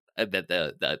imagine that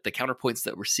the counterpoints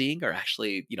that we're seeing are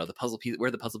actually, the puzzle piece where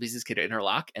the puzzle pieces could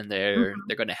interlock, and they're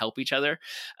going to help each other,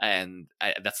 and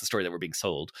that's the story that we're being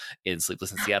sold in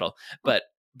Sleepless in Seattle. But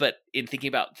in thinking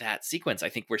about that sequence, I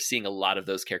think we're seeing a lot of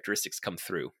those characteristics come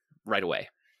through right away.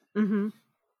 Mm-hmm.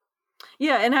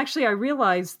 Yeah, and actually I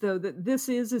realized though that this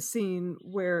is a scene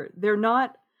where they're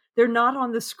not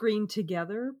on the screen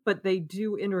together, but they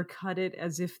do intercut it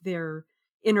as if they're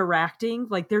interacting,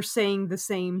 like they're saying the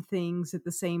same things at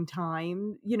the same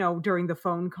time, during the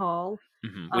phone call.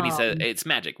 When he says it's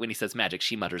magic, when he says magic,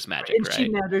 she mutters magic, and right? She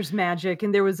mutters magic,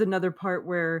 and there was another part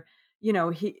where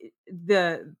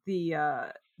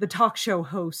the talk show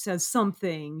host says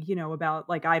something, about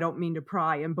like, I don't mean to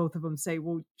pry. And both of them say,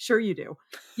 well, sure you do,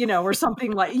 or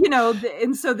something like,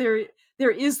 and so there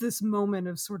is this moment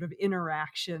of sort of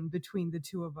interaction between the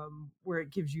two of them where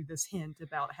it gives you this hint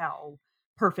about how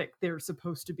perfect they're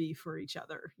supposed to be for each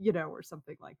other, or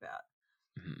something like that.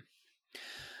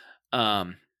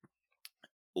 Mm-hmm.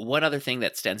 One other thing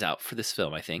that stands out for this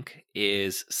film, I think,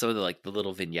 is some of the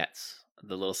little vignettes,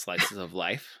 the little slices of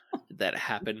life that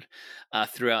happen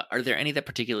throughout. Are there any that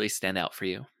particularly stand out for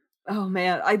you? Oh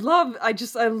man, I love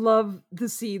the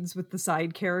scenes with the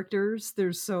side characters.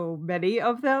 There's so many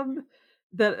of them.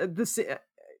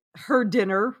 Her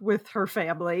dinner with her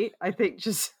family, I think,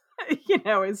 just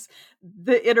is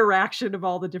the interaction of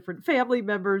all the different family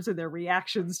members and their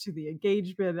reactions to the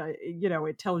engagement.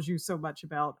 It tells you so much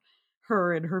about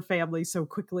her and her family so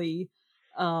quickly.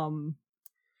 And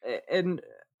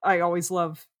I always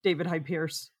love David Hyde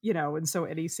Pierce, and so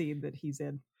any scene that he's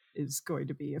in is going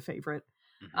to be a favorite.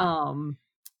 Mm-hmm.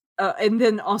 And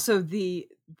then also the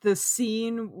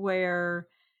scene where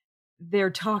they're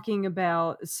talking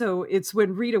about, so it's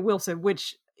when Rita Wilson,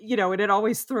 which, and it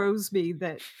always throws me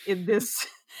that in this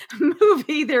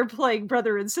movie they're playing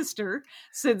brother and sister,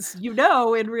 since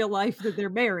in real life that they're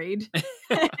married,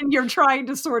 and you're trying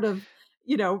to sort of,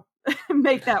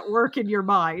 make that work in your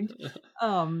mind.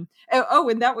 And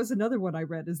that was another one I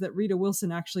read, is that Rita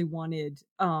Wilson actually wanted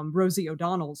Rosie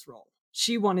O'Donnell's role.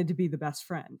 She wanted to be the best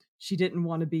friend. She didn't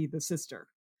want to be the sister.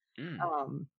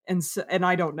 And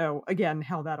I don't know again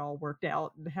how that all worked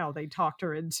out and how they talked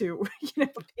her into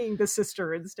being the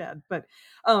sister instead. But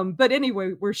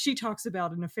anyway, where she talks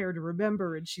about An Affair to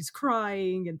Remember and she's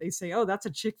crying and they say, oh, that's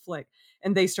a chick flick,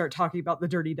 and they start talking about The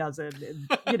Dirty Dozen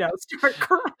and start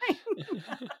crying.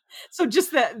 So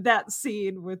just that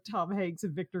scene with Tom Hanks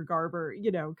and Victor Garber,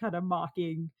 kind of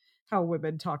mocking how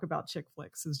women talk about chick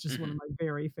flicks is just one of my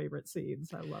very favorite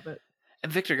scenes. I love it.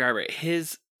 And Victor Garber,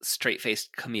 his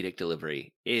straight-faced comedic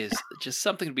delivery is just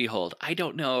something to behold. I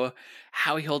don't know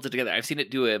how he holds it together. I've seen it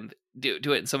do it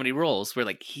in so many roles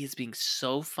where he's being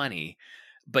so funny,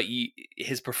 but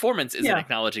his performance isn't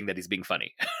acknowledging that he's being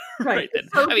funny. Right then.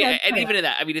 So and even in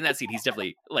that scene, he's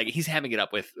definitely he's hamming it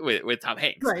up with Tom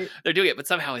Hanks. Right. They're doing it, but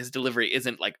somehow his delivery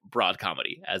isn't broad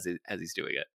comedy as he's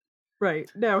doing it.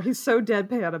 Right. No, he's so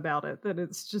deadpan about it that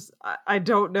it's just, I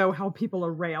don't know how people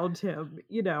around him,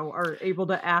 are able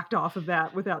to act off of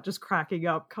that without just cracking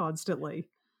up constantly.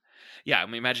 Yeah,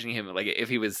 I'm imagining him if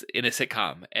he was in a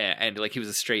sitcom and he was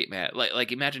a straight man.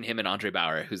 Imagine him and Andre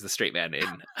Bauer, who's the straight man in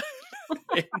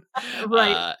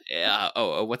right.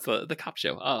 What's the cop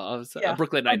show?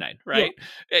 Brooklyn Nine-Nine, right?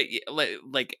 Yeah.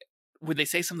 When they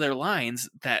say some of their lines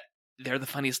that they're the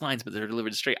funniest lines, but they're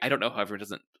delivered straight. I don't know how everyone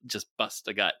doesn't just bust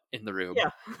a gut in the room.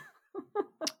 Yeah.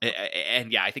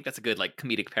 And I think that's a good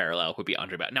comedic parallel would be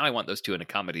Andre Bauer. Now I want those two in a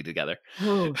comedy together.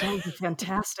 Oh, that would be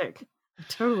fantastic. I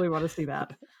totally want to see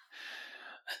that.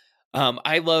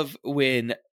 I love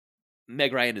when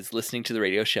Meg Ryan is listening to the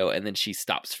radio show and then she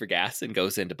stops for gas and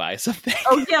goes in to buy something.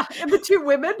 Oh yeah, and the two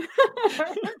women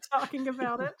talking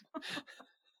about it.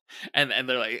 And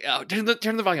they're like, oh, turn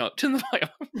the volume up, turn the volume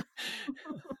up.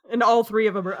 And all three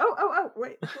of them are,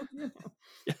 wait.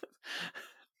 Yeah.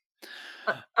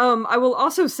 I will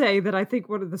also say that I think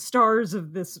one of the stars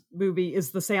of this movie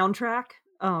is the soundtrack.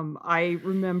 I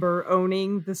remember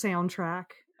owning the soundtrack.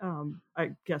 I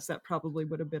guess that probably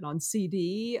would have been on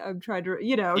CD. I'm trying to,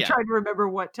 trying to remember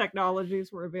what technologies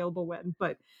were available when,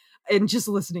 and just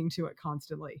listening to it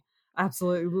constantly. I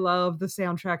absolutely love the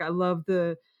soundtrack. I love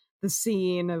the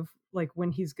scene of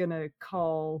when he's gonna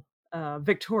call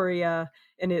Victoria,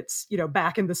 and it's,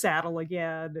 back in the saddle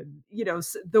again, and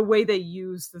the way they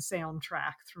use the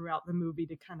soundtrack throughout the movie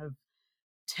to kind of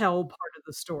tell part of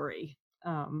the story,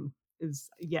 is,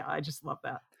 I just love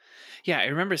that. Yeah, I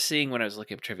remember seeing when I was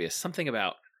looking up trivia something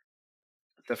about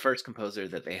the first composer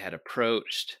that they had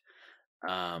approached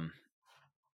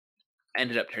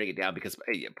ended up turning it down because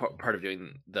part of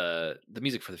doing the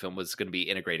music for the film was going to be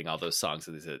integrating all those songs.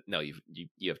 So they said, no, you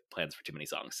have plans for too many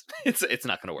songs. It's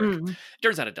not going to work.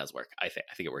 Turns out it does work. I think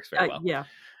it works very well. Yeah.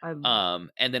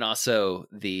 And then also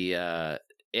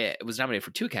it was nominated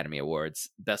for 2 Academy Awards,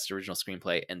 Best Original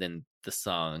Screenplay, and then the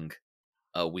song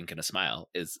 "A Wink and a Smile"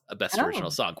 is a Best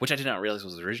Original Song, which I did not realize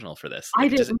was original for this. I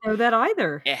didn't know that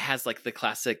either. It has like the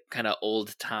classic kind of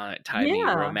old timey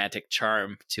romantic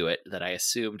charm to it that I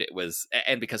assumed it was,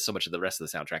 and because so much of the rest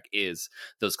of the soundtrack is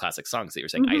those classic songs that you're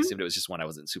saying, I assumed it was just one I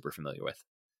wasn't super familiar with.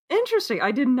 Interesting.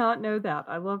 I did not know that.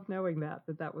 I love knowing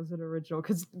that was an original,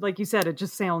 because like you said, it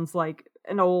just sounds like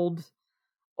an older,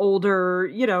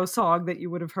 song that you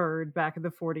would have heard back in the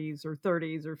 40s or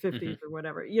 30s or 50s or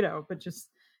whatever, but just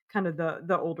kind of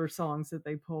the older songs that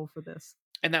they pull for this.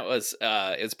 And that was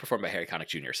it was performed by Harry Connick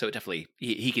Jr. So it definitely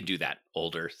he can do that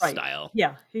older style,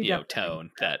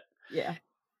 tone that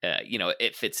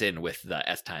it fits in with the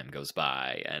as time goes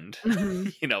by and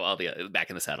all the back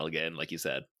in the saddle again, like you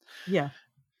said. Yeah.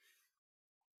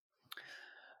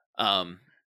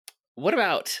 What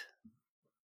about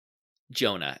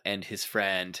Jonah and his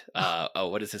friend?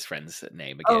 What is his friend's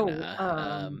name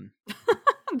again?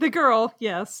 The girl,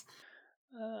 yes.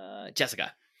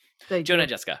 Jessica. Jonah and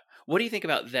Jessica. What do you think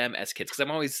about them as kids? Because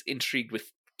I'm always intrigued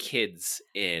with kids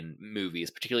in movies,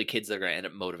 particularly kids that are going to end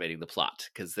up motivating the plot,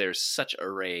 because there's such a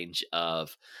range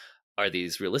of, are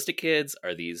these realistic kids?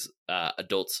 Are these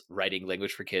adults writing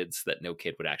language for kids that no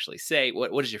kid would actually say?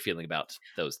 What is your feeling about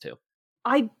those two?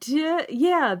 I did.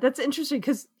 Yeah, that's interesting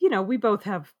because, we both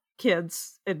have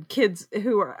kids, and kids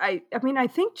who are, I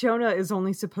think Jonah is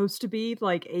only supposed to be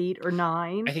like 8 or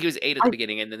 9. I think he was 8 at the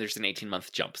beginning, and then there's an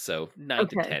 18-month jump. So 9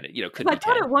 to 10, could be 10. I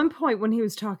thought at one point when he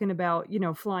was talking about,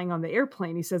 flying on the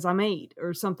airplane, he says, I'm 8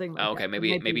 or something like that.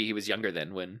 Maybe he was younger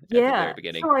than when at the very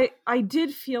beginning. So I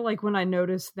did feel like when I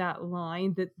noticed that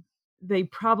line that they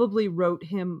probably wrote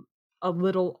him a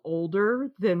little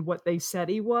older than what they said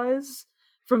he was,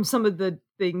 from some of the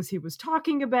things he was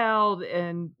talking about,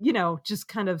 and just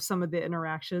kind of some of the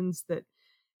interactions that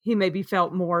he maybe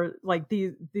felt more like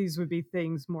these would be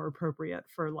things more appropriate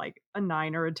for like a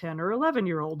 9 or a 10 or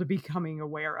 11-year-old to be becoming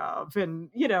aware of, and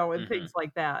and things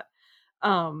like that.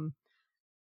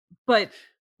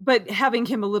 But having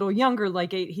him a little younger,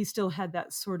 like 8, he still had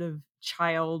that sort of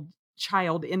child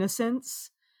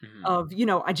innocence of,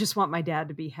 I just want my dad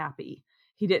to be happy.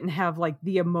 He didn't have like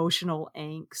the emotional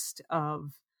angst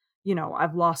of,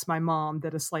 I've lost my mom,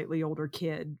 that a slightly older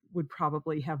kid would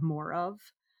probably have more of.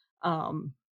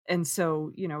 And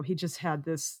so, he just had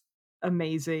this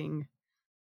amazing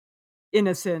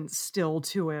innocence still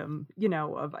to him,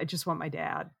 of, I just want my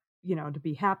dad, to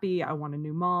be happy. I want a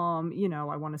new mom,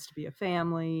 I want us to be a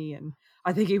family. And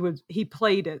I think he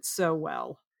played it so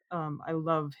well. I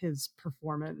love his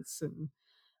performance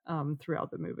and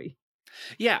throughout the movie.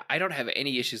 Yeah, I don't have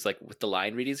any issues like with the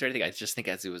line readings or anything. I just think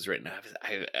as it was written,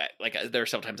 I like there are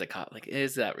sometimes I caught like,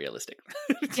 is that realistic?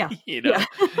 Yeah,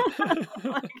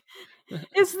 like,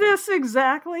 is this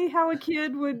exactly how a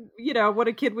kid would, what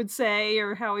a kid would say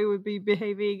or how he would be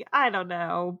behaving? I don't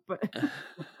know, but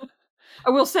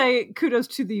I will say kudos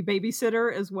to the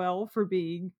babysitter as well for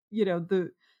being,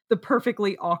 the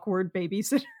perfectly awkward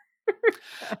babysitter.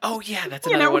 Oh yeah, that's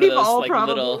another one of those all like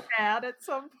little had at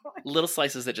some point. Little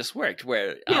slices that just worked.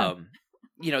 Where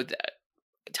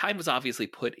time was obviously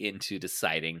put into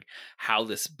deciding how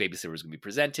this babysitter was going to be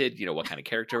presented. What kind of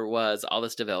character it was, all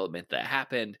this development that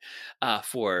happened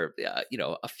for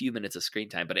a few minutes of screen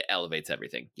time, but it elevates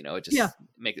everything. It just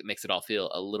makes it all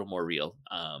feel a little more real.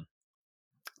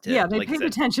 They paid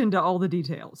attention to all the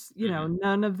details.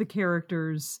 None of the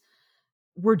characters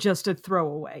were just a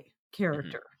throwaway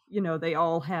character. They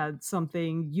all had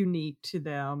something unique to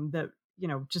them that,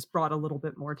 just brought a little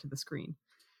bit more to the screen.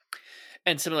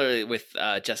 And similarly with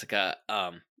Jessica,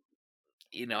 I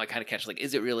kind of catch like,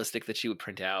 is it realistic that she would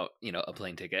print out, a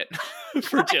plane ticket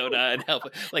for Jonah and help?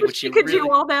 Like, would she could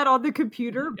do all that on the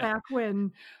computer back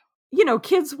when,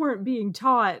 kids weren't being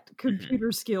taught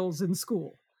computer skills in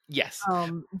school. Yes. I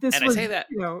say that,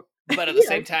 but at the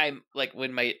same time, like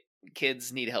when my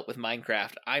kids need help with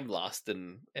Minecraft, I'm lost,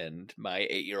 and my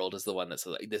 8-year-old is the one that's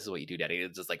like, this is what you do, Daddy.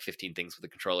 It's just like 15 things with a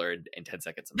controller in 10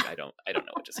 seconds, and I don't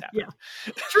know what just happened.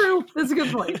 Yeah, true. That's a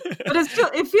good point. But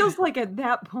it feels like at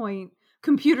that point,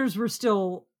 computers were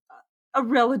still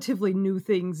relatively new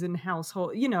things in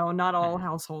household. Not all Mhm.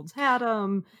 households had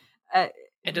them. Uh,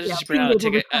 And doesn't yeah, she print being out a able to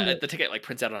ticket? kind of The ticket like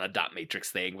prints out on a dot matrix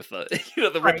thing with the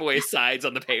the rip right. away sides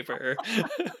on the paper.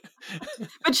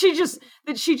 But she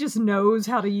just knows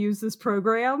how to use this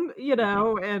program,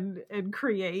 Mhm. and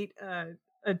create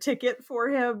a ticket for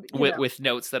him, With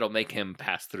notes that'll make him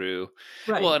pass through.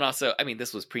 Well, right. and also, I mean,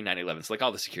 this was pre 9/11, so like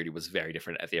all the security was very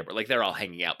different at the airport. Like they're all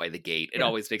hanging out by the gate. It Yeah,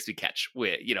 always makes me catch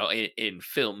with in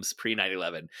films pre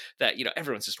 9/11 that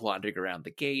everyone's just wandering around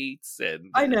the gates, and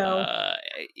I know.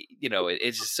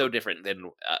 it's just so different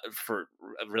than for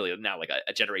really now like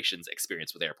a generation's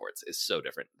experience with airports is so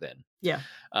different Yeah.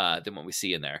 than what we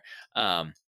see in there.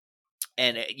 And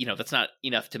that's not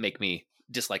enough to make me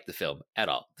dislike the film at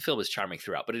all. The film is charming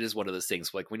throughout, but it is one of those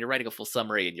things like when you're writing a full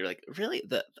summary and you're like, really,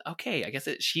 okay, I guess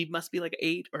she must be like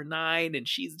 8 or 9 and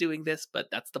she's doing this, but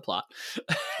that's the plot.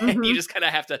 And you Mhm. just kind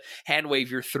of have to hand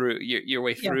wave your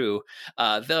way Yeah. through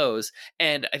those.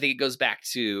 And I think it goes back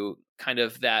to kind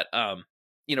of that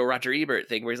Roger Ebert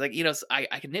thing where he's like,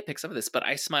 I can nitpick some of this, but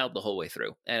I smiled the whole way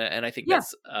through. And I think Yeah.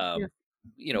 that's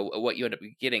Yeah. what you end up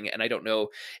getting. And I don't know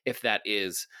if that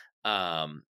is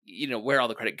where all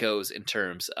the credit goes in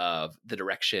terms of the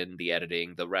direction, the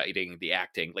editing, the writing, the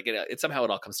acting. Like it somehow it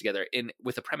all comes together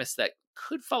with a premise that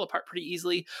could fall apart pretty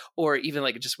easily, or even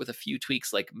like just with a few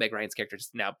tweaks, like Meg Ryan's character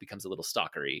just now becomes a little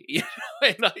stalkery,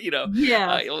 and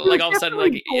Yes. It like was all of a sudden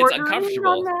like definitely it's bordering on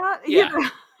uncomfortable. that, Yeah,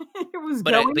 It was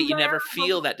but going you there, never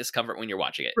feel that discomfort when you're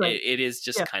watching it. right. It is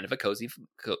just Yeah. kind of a cozy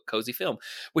film,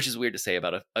 which is weird to say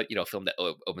about a film that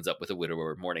opens up with a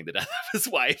widower mourning the death of his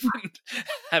wife and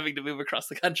having to move across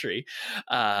the country,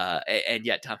 and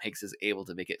yet Tom Hanks is able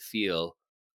to make it feel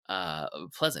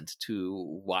pleasant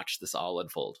to watch this all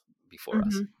unfold before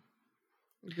us. Mhm.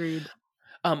 Agreed.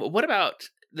 What about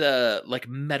the like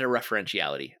meta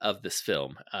referentiality of this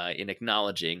film in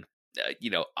acknowledging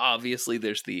obviously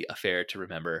there's the affair to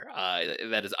remember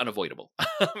that is unavoidable.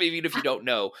 Even if you don't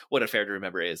know what affair to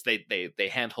remember is, they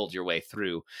handhold your way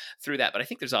through that. But I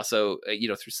think there's also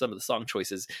through some of the song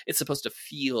choices, it's supposed to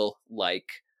feel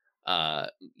like uh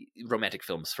romantic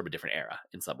films from a different era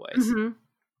in some ways. Mhm.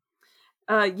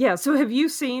 Yeah, so have you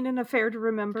seen An Affair to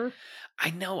Remember?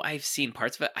 I know I've seen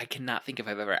parts of it. I cannot think if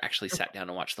I've ever actually sat down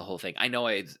and watched the whole thing. I know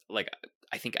I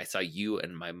think I saw you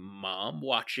and my mom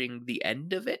watching the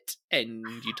end of it, and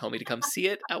you told me to come see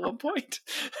it at one point.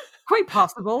 Quite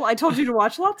possible. I told you to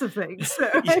watch lots of things. So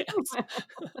Yes.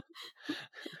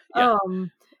 Yeah.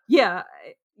 Um, yeah,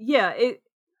 yeah,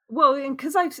 well, and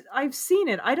because 'cause I've seen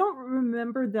it. I don't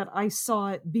remember that I saw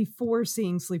it before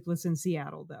seeing Sleepless in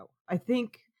Seattle, though. I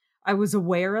think I was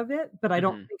aware of it, but I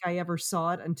don't Mhm. think I ever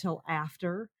saw it until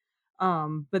after.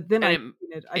 But then And I've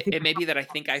seen it, I think it a may be couple that I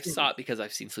think I've times saw since. it because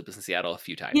I've seen Sleepless in Seattle a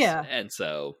few times, Yeah. and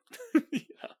so yeah.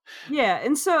 Yeah,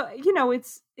 and so,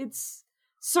 it's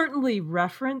certainly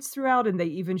referenced throughout, and they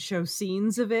even show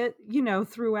scenes of it,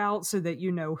 throughout so that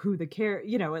you know who the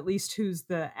at least who's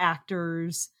the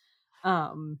actors.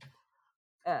 Um,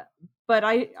 uh, but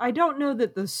I don't know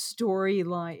that the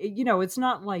storyline, it's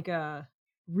not like a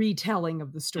retelling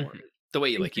of the Mhm. story, The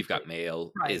way like You've basically. Got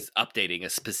Mail Right. is updating a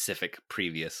specific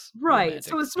previous Right,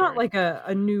 so romantic it's not story. like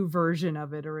a new version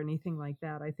of it or anything like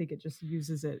that. I think it just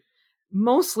uses it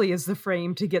mostly as the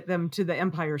frame to get them to the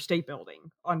Empire State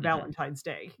Building on Mhm. Valentine's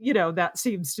Day. That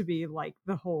seems to be, like,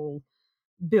 the whole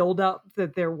buildup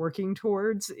that they're working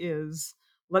towards is,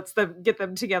 let's them get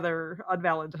them together on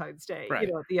Valentine's Day, Right.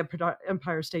 at the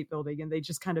Empire State Building, and they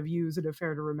just kind of use An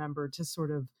Affair to Remember to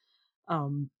sort of,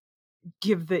 um,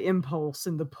 give the impulse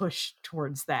and the push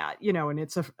towards that, and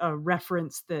it's a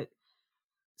reference that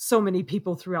so many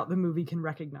people throughout the movie can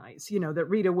recognize, that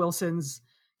Rita Wilson's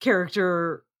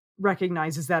character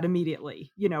recognizes that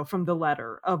immediately, from the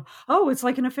letter of, "Oh, it's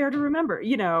like An Affair to Remember,"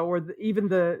 or even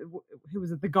who was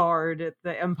it? The guard at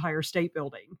the Empire State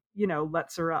Building,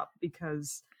 lets her up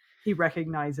because he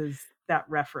recognizes that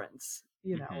reference,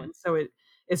 Mhm. and so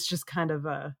it's just kind of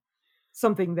a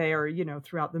something there,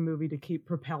 throughout the movie to keep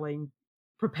propelling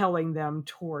them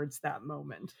towards that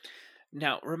moment.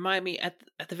 Now, remind me at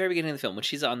the very beginning of the film when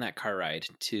she's on that car ride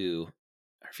to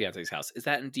her fiance's house. Is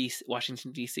that in DC,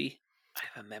 Washington D.C.? I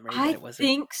have a memory that I it wasn't.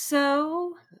 think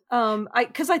so.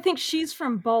 I think she's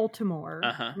from Baltimore,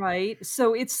 Uh huh. right?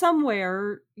 So it's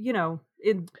somewhere,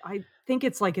 I think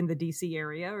it's like in the DC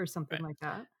area or something Right. like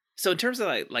that. So in terms of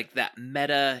like that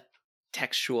meta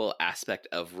textual aspect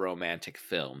of romantic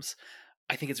films,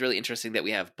 I think it's really interesting that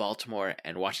we have Baltimore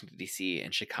and Washington D.C.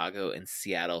 and Chicago and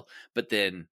Seattle, but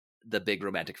then the big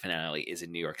romantic finale is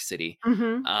in New York City.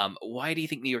 Mm-hmm. Why do you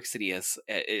think New York City is?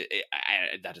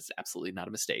 That is absolutely not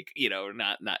a mistake.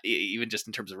 Not even just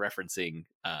in terms of referencing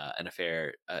an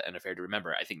affair to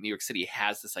remember. I think New York City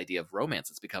has this idea of romance.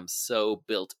 It's become so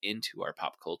built into our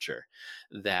pop culture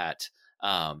that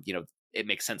it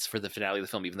makes sense for the finale of the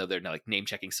film, even though they're like name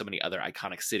checking so many other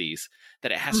iconic cities,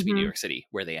 that it has to be New Mm-hmm. York City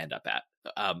where they end up at.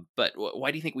 But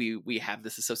why do you think we have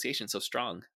this association so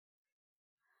strong?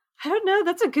 I don't know.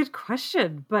 That's a good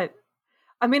question, but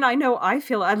I mean, I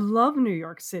love New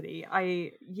York City.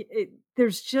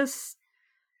 There's just,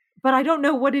 but I don't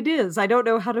know what it is. I don't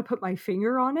know how to put my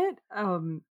finger on it.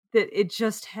 That it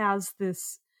just has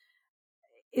this.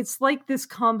 It's like this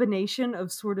combination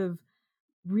of sort of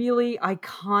really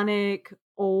iconic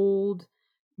old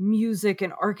music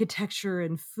and architecture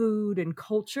and food and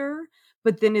culture,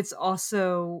 but then it's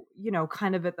also,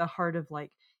 kind of at the heart of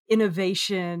like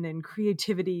innovation and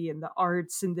creativity and the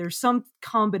arts, and there's some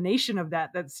combination of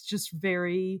that that's just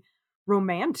very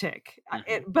romantic. Hmm.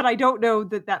 But I don't know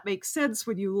that that makes sense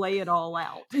when you lay it all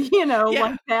out, Yeah.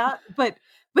 like that, but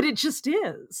it just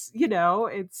is,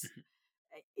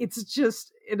 it's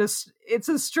just it's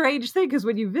a strange thing because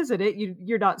when you visit it,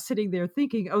 you're not sitting there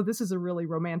thinking, "Oh, this is a really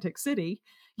romantic city,"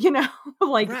 you know?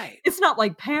 Like, Right. it's not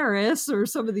like Paris or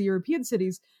some of the European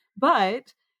cities,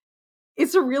 but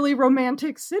it's a really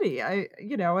romantic city. And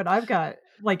I've got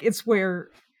like, it's where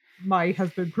my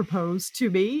husband proposed to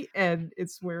me, and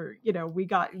it's where, we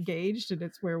got engaged, and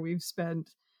it's where we've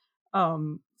spent,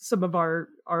 some of our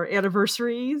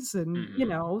anniversaries and,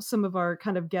 Hmm. some of our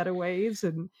kind of getaways.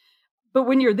 And but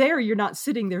when you're there, you're not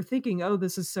sitting there thinking, "Oh,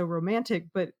 this is so romantic,"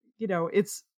 but,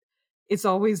 it's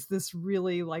always this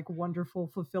really, like, wonderful,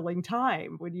 fulfilling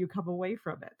time when you come away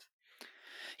from it.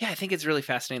 Yeah, I think it's really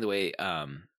fascinating the way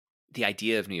the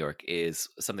idea of New York is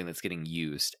something that's getting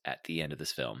used at the end of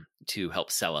this film to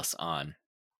help sell us on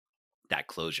that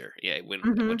closure. Yeah,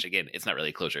 Mhm. which again, it's not really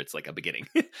a closure; it's like a beginning,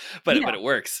 but Yeah. it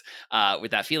works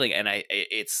with that feeling, and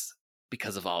it's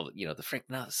because of all the Frank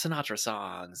Sinatra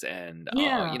songs and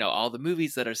Yeah. all the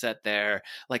movies that are set there.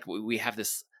 Like we have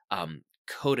this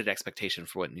coded expectation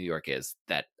for what New York is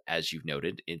that, as you've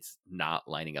noted, it's not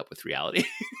lining up with reality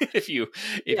if Yeah.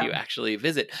 you actually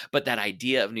visit. But that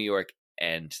idea of New York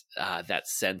and that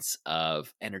sense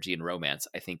of energy and romance,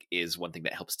 I think, is one thing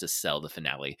that helps to sell the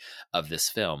finale of this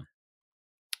film,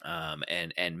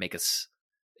 and make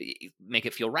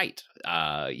it feel right.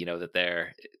 That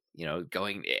they're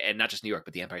going, and not just New York,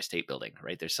 but the Empire State Building.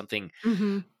 Right, there's something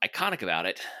Mhm. iconic about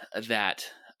it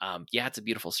that yeah, it's a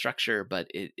beautiful structure, but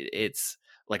it's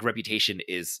like Reputation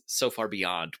is so far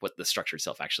beyond what the structure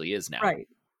itself actually is now. Right.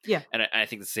 Yeah. And I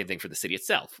think it's the same thing for the city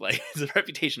itself. Like the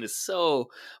Reputation is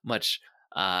so much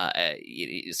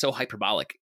so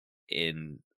hyperbolic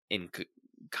in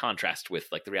contrast with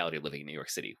like the reality of living in New York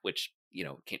City, which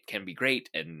can be great.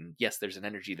 And yes, there's an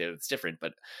energy there that's different,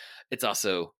 but it's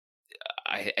also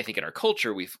I think in our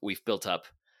culture we've built up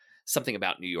something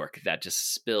about New York that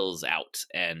just spills out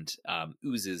and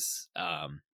oozes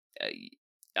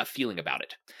a feeling about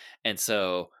it. And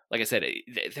so, like I said,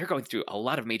 they're going through a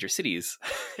lot of major cities,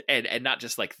 and not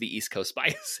just like the East Coast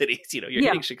bio cities. You're Yeah.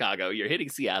 hitting Chicago, you're hitting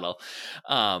Seattle,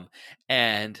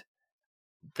 and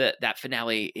that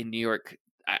finale in New York.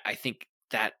 I think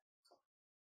that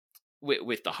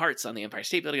with the hearts on the Empire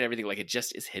State Building and everything, like it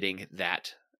just is hitting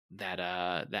that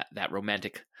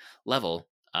romantic level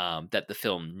that the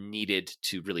film needed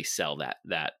to really sell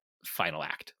that final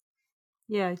act.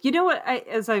 Yeah. You know what?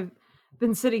 As I've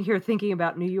been sitting here thinking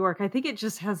about New York, I think it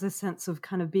just has a sense of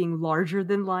kind of being larger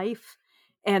than life,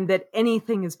 and that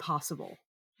anything is possible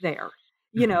there.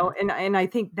 Hmm. And I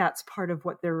think that's part of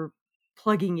what they're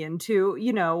plugging into,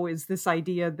 is this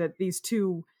idea that these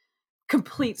two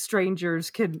complete strangers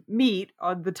can meet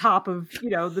on the top of,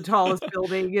 the tallest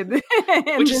building in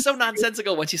in Which is this so city.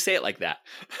 nonsensical once you say it like that.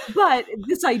 But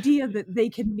this idea that they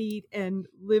can meet and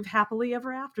live happily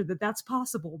ever after, that that's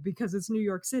possible because it's New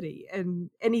York City and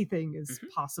anything is Hmm.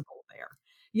 possible there,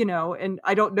 and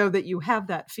I don't know that you have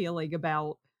that feeling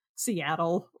about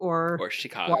Seattle or Or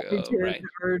Chicago, Washington right?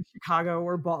 or Chicago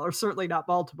or certainly not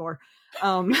Baltimore.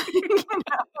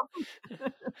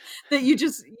 That you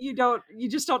just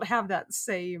don't have that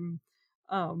same,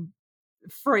 um,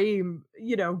 frame,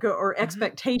 go or Hmm.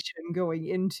 expectation going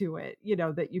into it,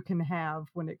 that you can have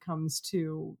when it comes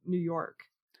to New York.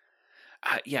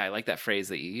 Yeah, I like that phrase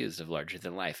that you used of larger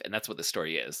than life, and that's what the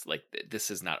story is. Like this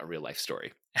is not a real life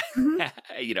story, Mhm.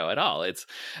 at all. It's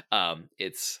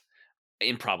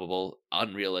improbable,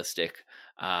 unrealistic,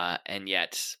 and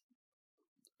yet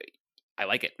I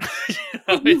like it.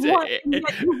 And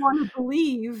yet you want to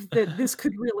believe that this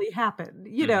could really happen,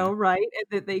 right? And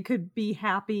that they could be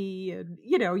happy, and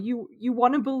you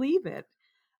want to believe it.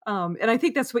 And I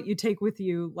think that's what you take with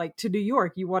you, like, to New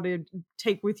York. You want to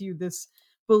take with you this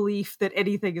belief that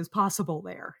anything is possible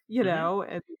there,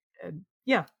 and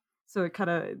yeah. So it kind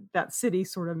of, that city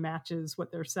sort of matches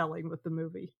what they're selling with the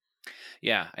movie.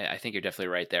 Yeah, I think you're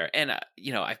definitely right there. And,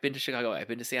 I've been to Chicago, I've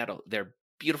been to Seattle. They're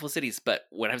beautiful cities. But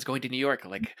when I was going to New York,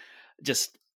 like,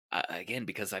 just, again,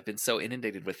 because I've been so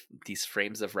inundated with these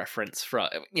frames of reference from,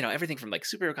 everything from like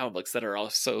superhero comic books that are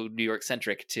also New York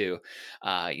centric to,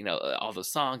 all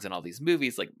those songs and all these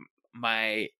movies, like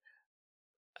my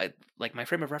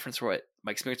frame of reference for what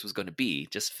my experience was going to be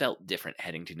just felt different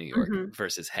heading to New York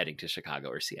versus heading to Chicago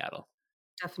or Seattle.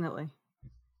 Definitely.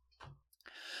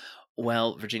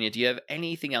 Well, Virginia, do you have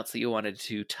anything else that you wanted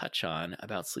to touch on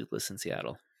about Sleepless in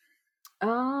Seattle?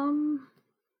 I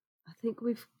think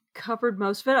we've covered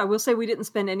most of it. I will say we didn't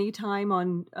spend any time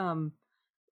on,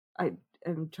 I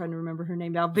am trying to remember her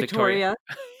name now, Victoria.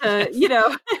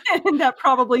 Yes. And that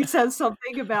probably says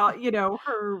something about,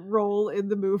 her role in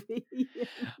the movie.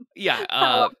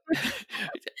 Yeah.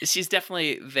 She's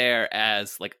definitely there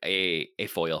as like a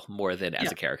foil more than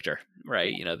as a character,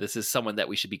 right? This is someone that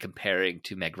we should be comparing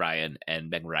to Meg Ryan, and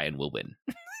Meg Ryan will win.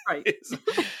 Right.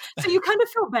 So you kind of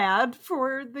feel bad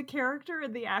for the character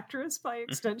and the actress by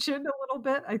extension a little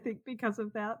bit, I think, because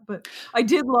of that. But I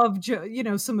did love,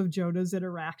 some of Jonah's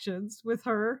interactions with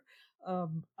her.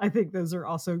 I think those are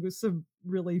also some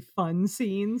really fun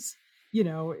scenes,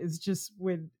 is just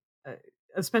when,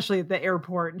 especially at the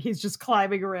airport, he's just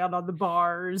climbing around on the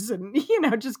bars and,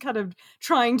 just kind of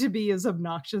trying to be as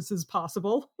obnoxious as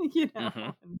possible,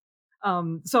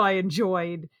 so I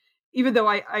enjoyed, even though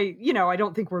I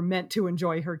don't think we're meant to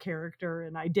enjoy her character,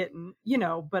 and I didn't,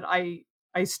 but I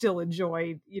still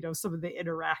enjoyed, some of the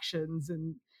interactions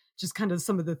and just kind of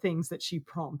some of the things that she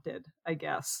prompted, I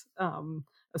guess,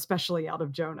 especially out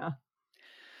of Jonah.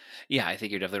 Yeah, I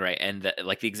think you're definitely right. And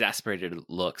the exasperated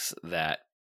looks that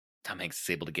Tom Hanks is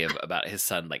able to give about his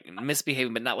son, like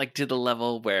misbehaving, but not like to the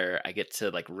level where I get to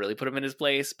like really put him in his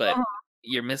place, but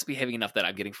you're misbehaving enough that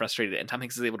I'm getting frustrated. And Tom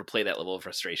Hanks is able to play that level of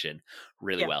frustration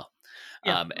really well.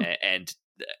 Yeah. And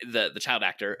the child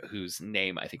actor, whose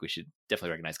name I think we should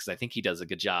definitely recognize, because I think he does a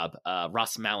good job.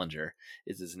 Ross Malinger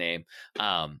is his name.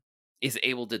 Is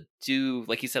able to do,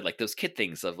 like you said, like those kid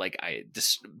things of like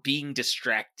being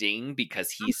distracting because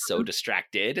he's so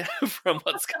distracted from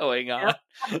what's going on.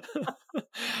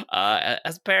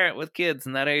 As a parent with kids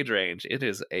in that age range, it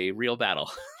is a real battle.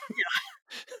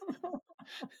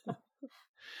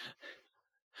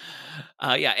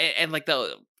 And like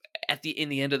in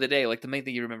the end of the day, like the main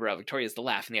thing you remember about Victoria is the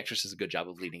laugh, and the actress does a good job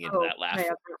of leading into that laugh. Man,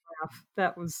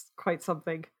 that was quite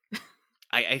something.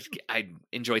 I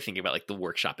enjoy thinking about like the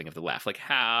workshopping of the laugh, like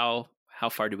how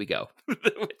far do we go with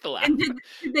the laugh? And did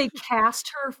they cast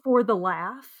her for the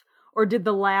laugh, or did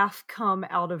the laugh come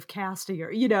out of casting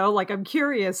her? Like I'm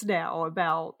curious now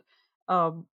about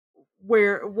how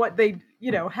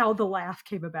the laugh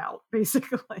came about,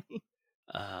 basically.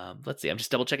 Let's see. I'm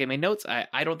just double checking my notes.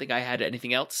 I don't think I had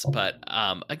anything else, but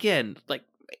again, like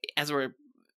as we're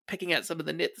picking at some of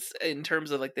the nits in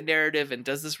terms of like the narrative and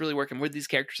does this really work and where these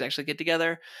characters actually get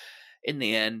together, in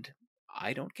the end,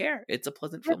 I don't care. It's a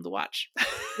pleasant film to watch.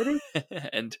 It is.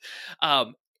 And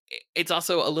it's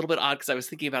also a little bit odd because I was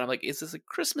thinking about, I'm like, is this a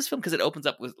Christmas film? Because it opens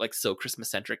up with like so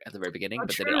Christmas centric at the very beginning,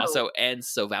 but then it also ends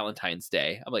so Valentine's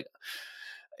Day. I'm like,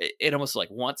 it almost like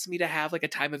wants me to have like a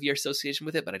time of year association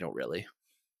with it, but I don't really.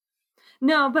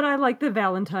 No, but I like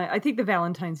I think the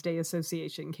Valentine's Day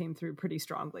association came through pretty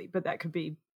strongly, but that could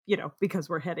be, because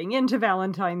we're heading into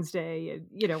Valentine's Day, and,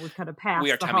 we've kind of passed.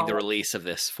 We are timing the release of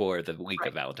this for the week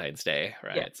of Valentine's Day,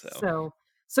 right? Yes.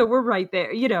 So we're right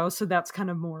there, so that's kind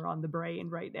of more on the brain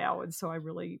right now. And so I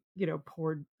really,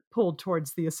 pulled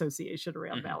towards the association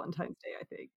around Valentine's Day, I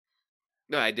think.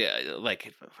 No, I did.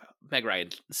 Like Meg Ryan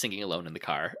singing alone in the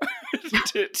car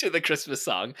to the Christmas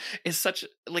song is such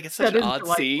an odd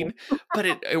scene, but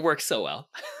it works so well.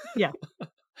 Yeah.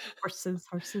 Horses,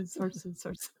 horses, horses,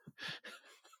 horses.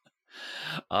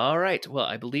 All right. Well,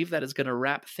 I believe that is going to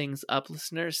wrap things up,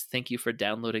 listeners. Thank you for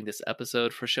downloading this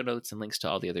episode. For show notes and links to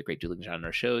all the other great Dueling Genre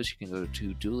shows, you can go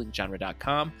to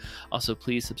duelinggenre.com. Also,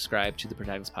 please subscribe to the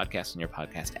Protagonist Podcast on your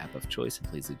podcast app of choice, and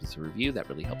please leave us a review. That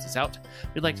really helps us out.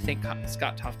 We'd like to thank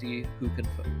Scott Tofty, who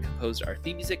composed our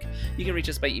theme music. You can reach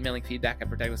us by emailing feedback at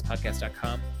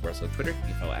protagonistpodcast.com. We're also on Twitter.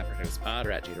 You can follow at ProtagonistPod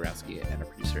or at Jadorowski, and our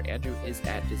producer Andrew is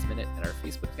at DisMinute, and our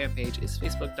Facebook fan page is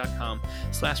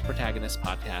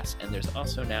facebook.com/protagonistpodcast. and there's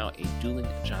also now a dueling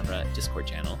genre Discord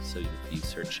channel. So if you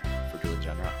search for dueling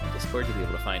genre on Discord, you'll be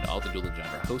able to find all the dueling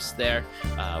genre hosts there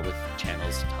with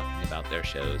channels talking about their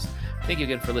shows. Thank you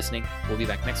again for listening. We'll be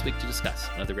back next week to discuss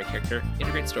another great character in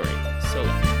a great story. So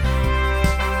long.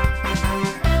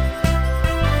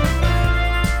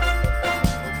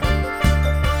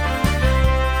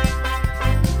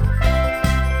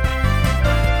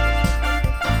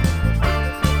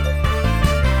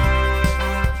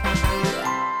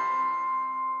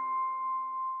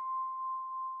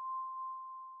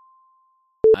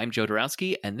 I'm Joe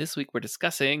Dorowski, and this week we're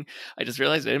discussing, I just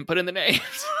realized I didn't put in the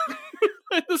names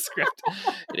in the script.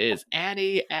 It is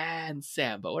Annie and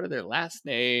Sam, but what are their last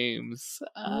names?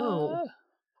 I've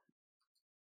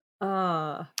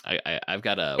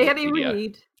got a Annie Wikipedia.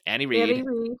 Reed. Annie Reed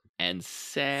and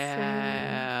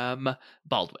Sam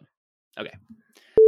Baldwin. Okay.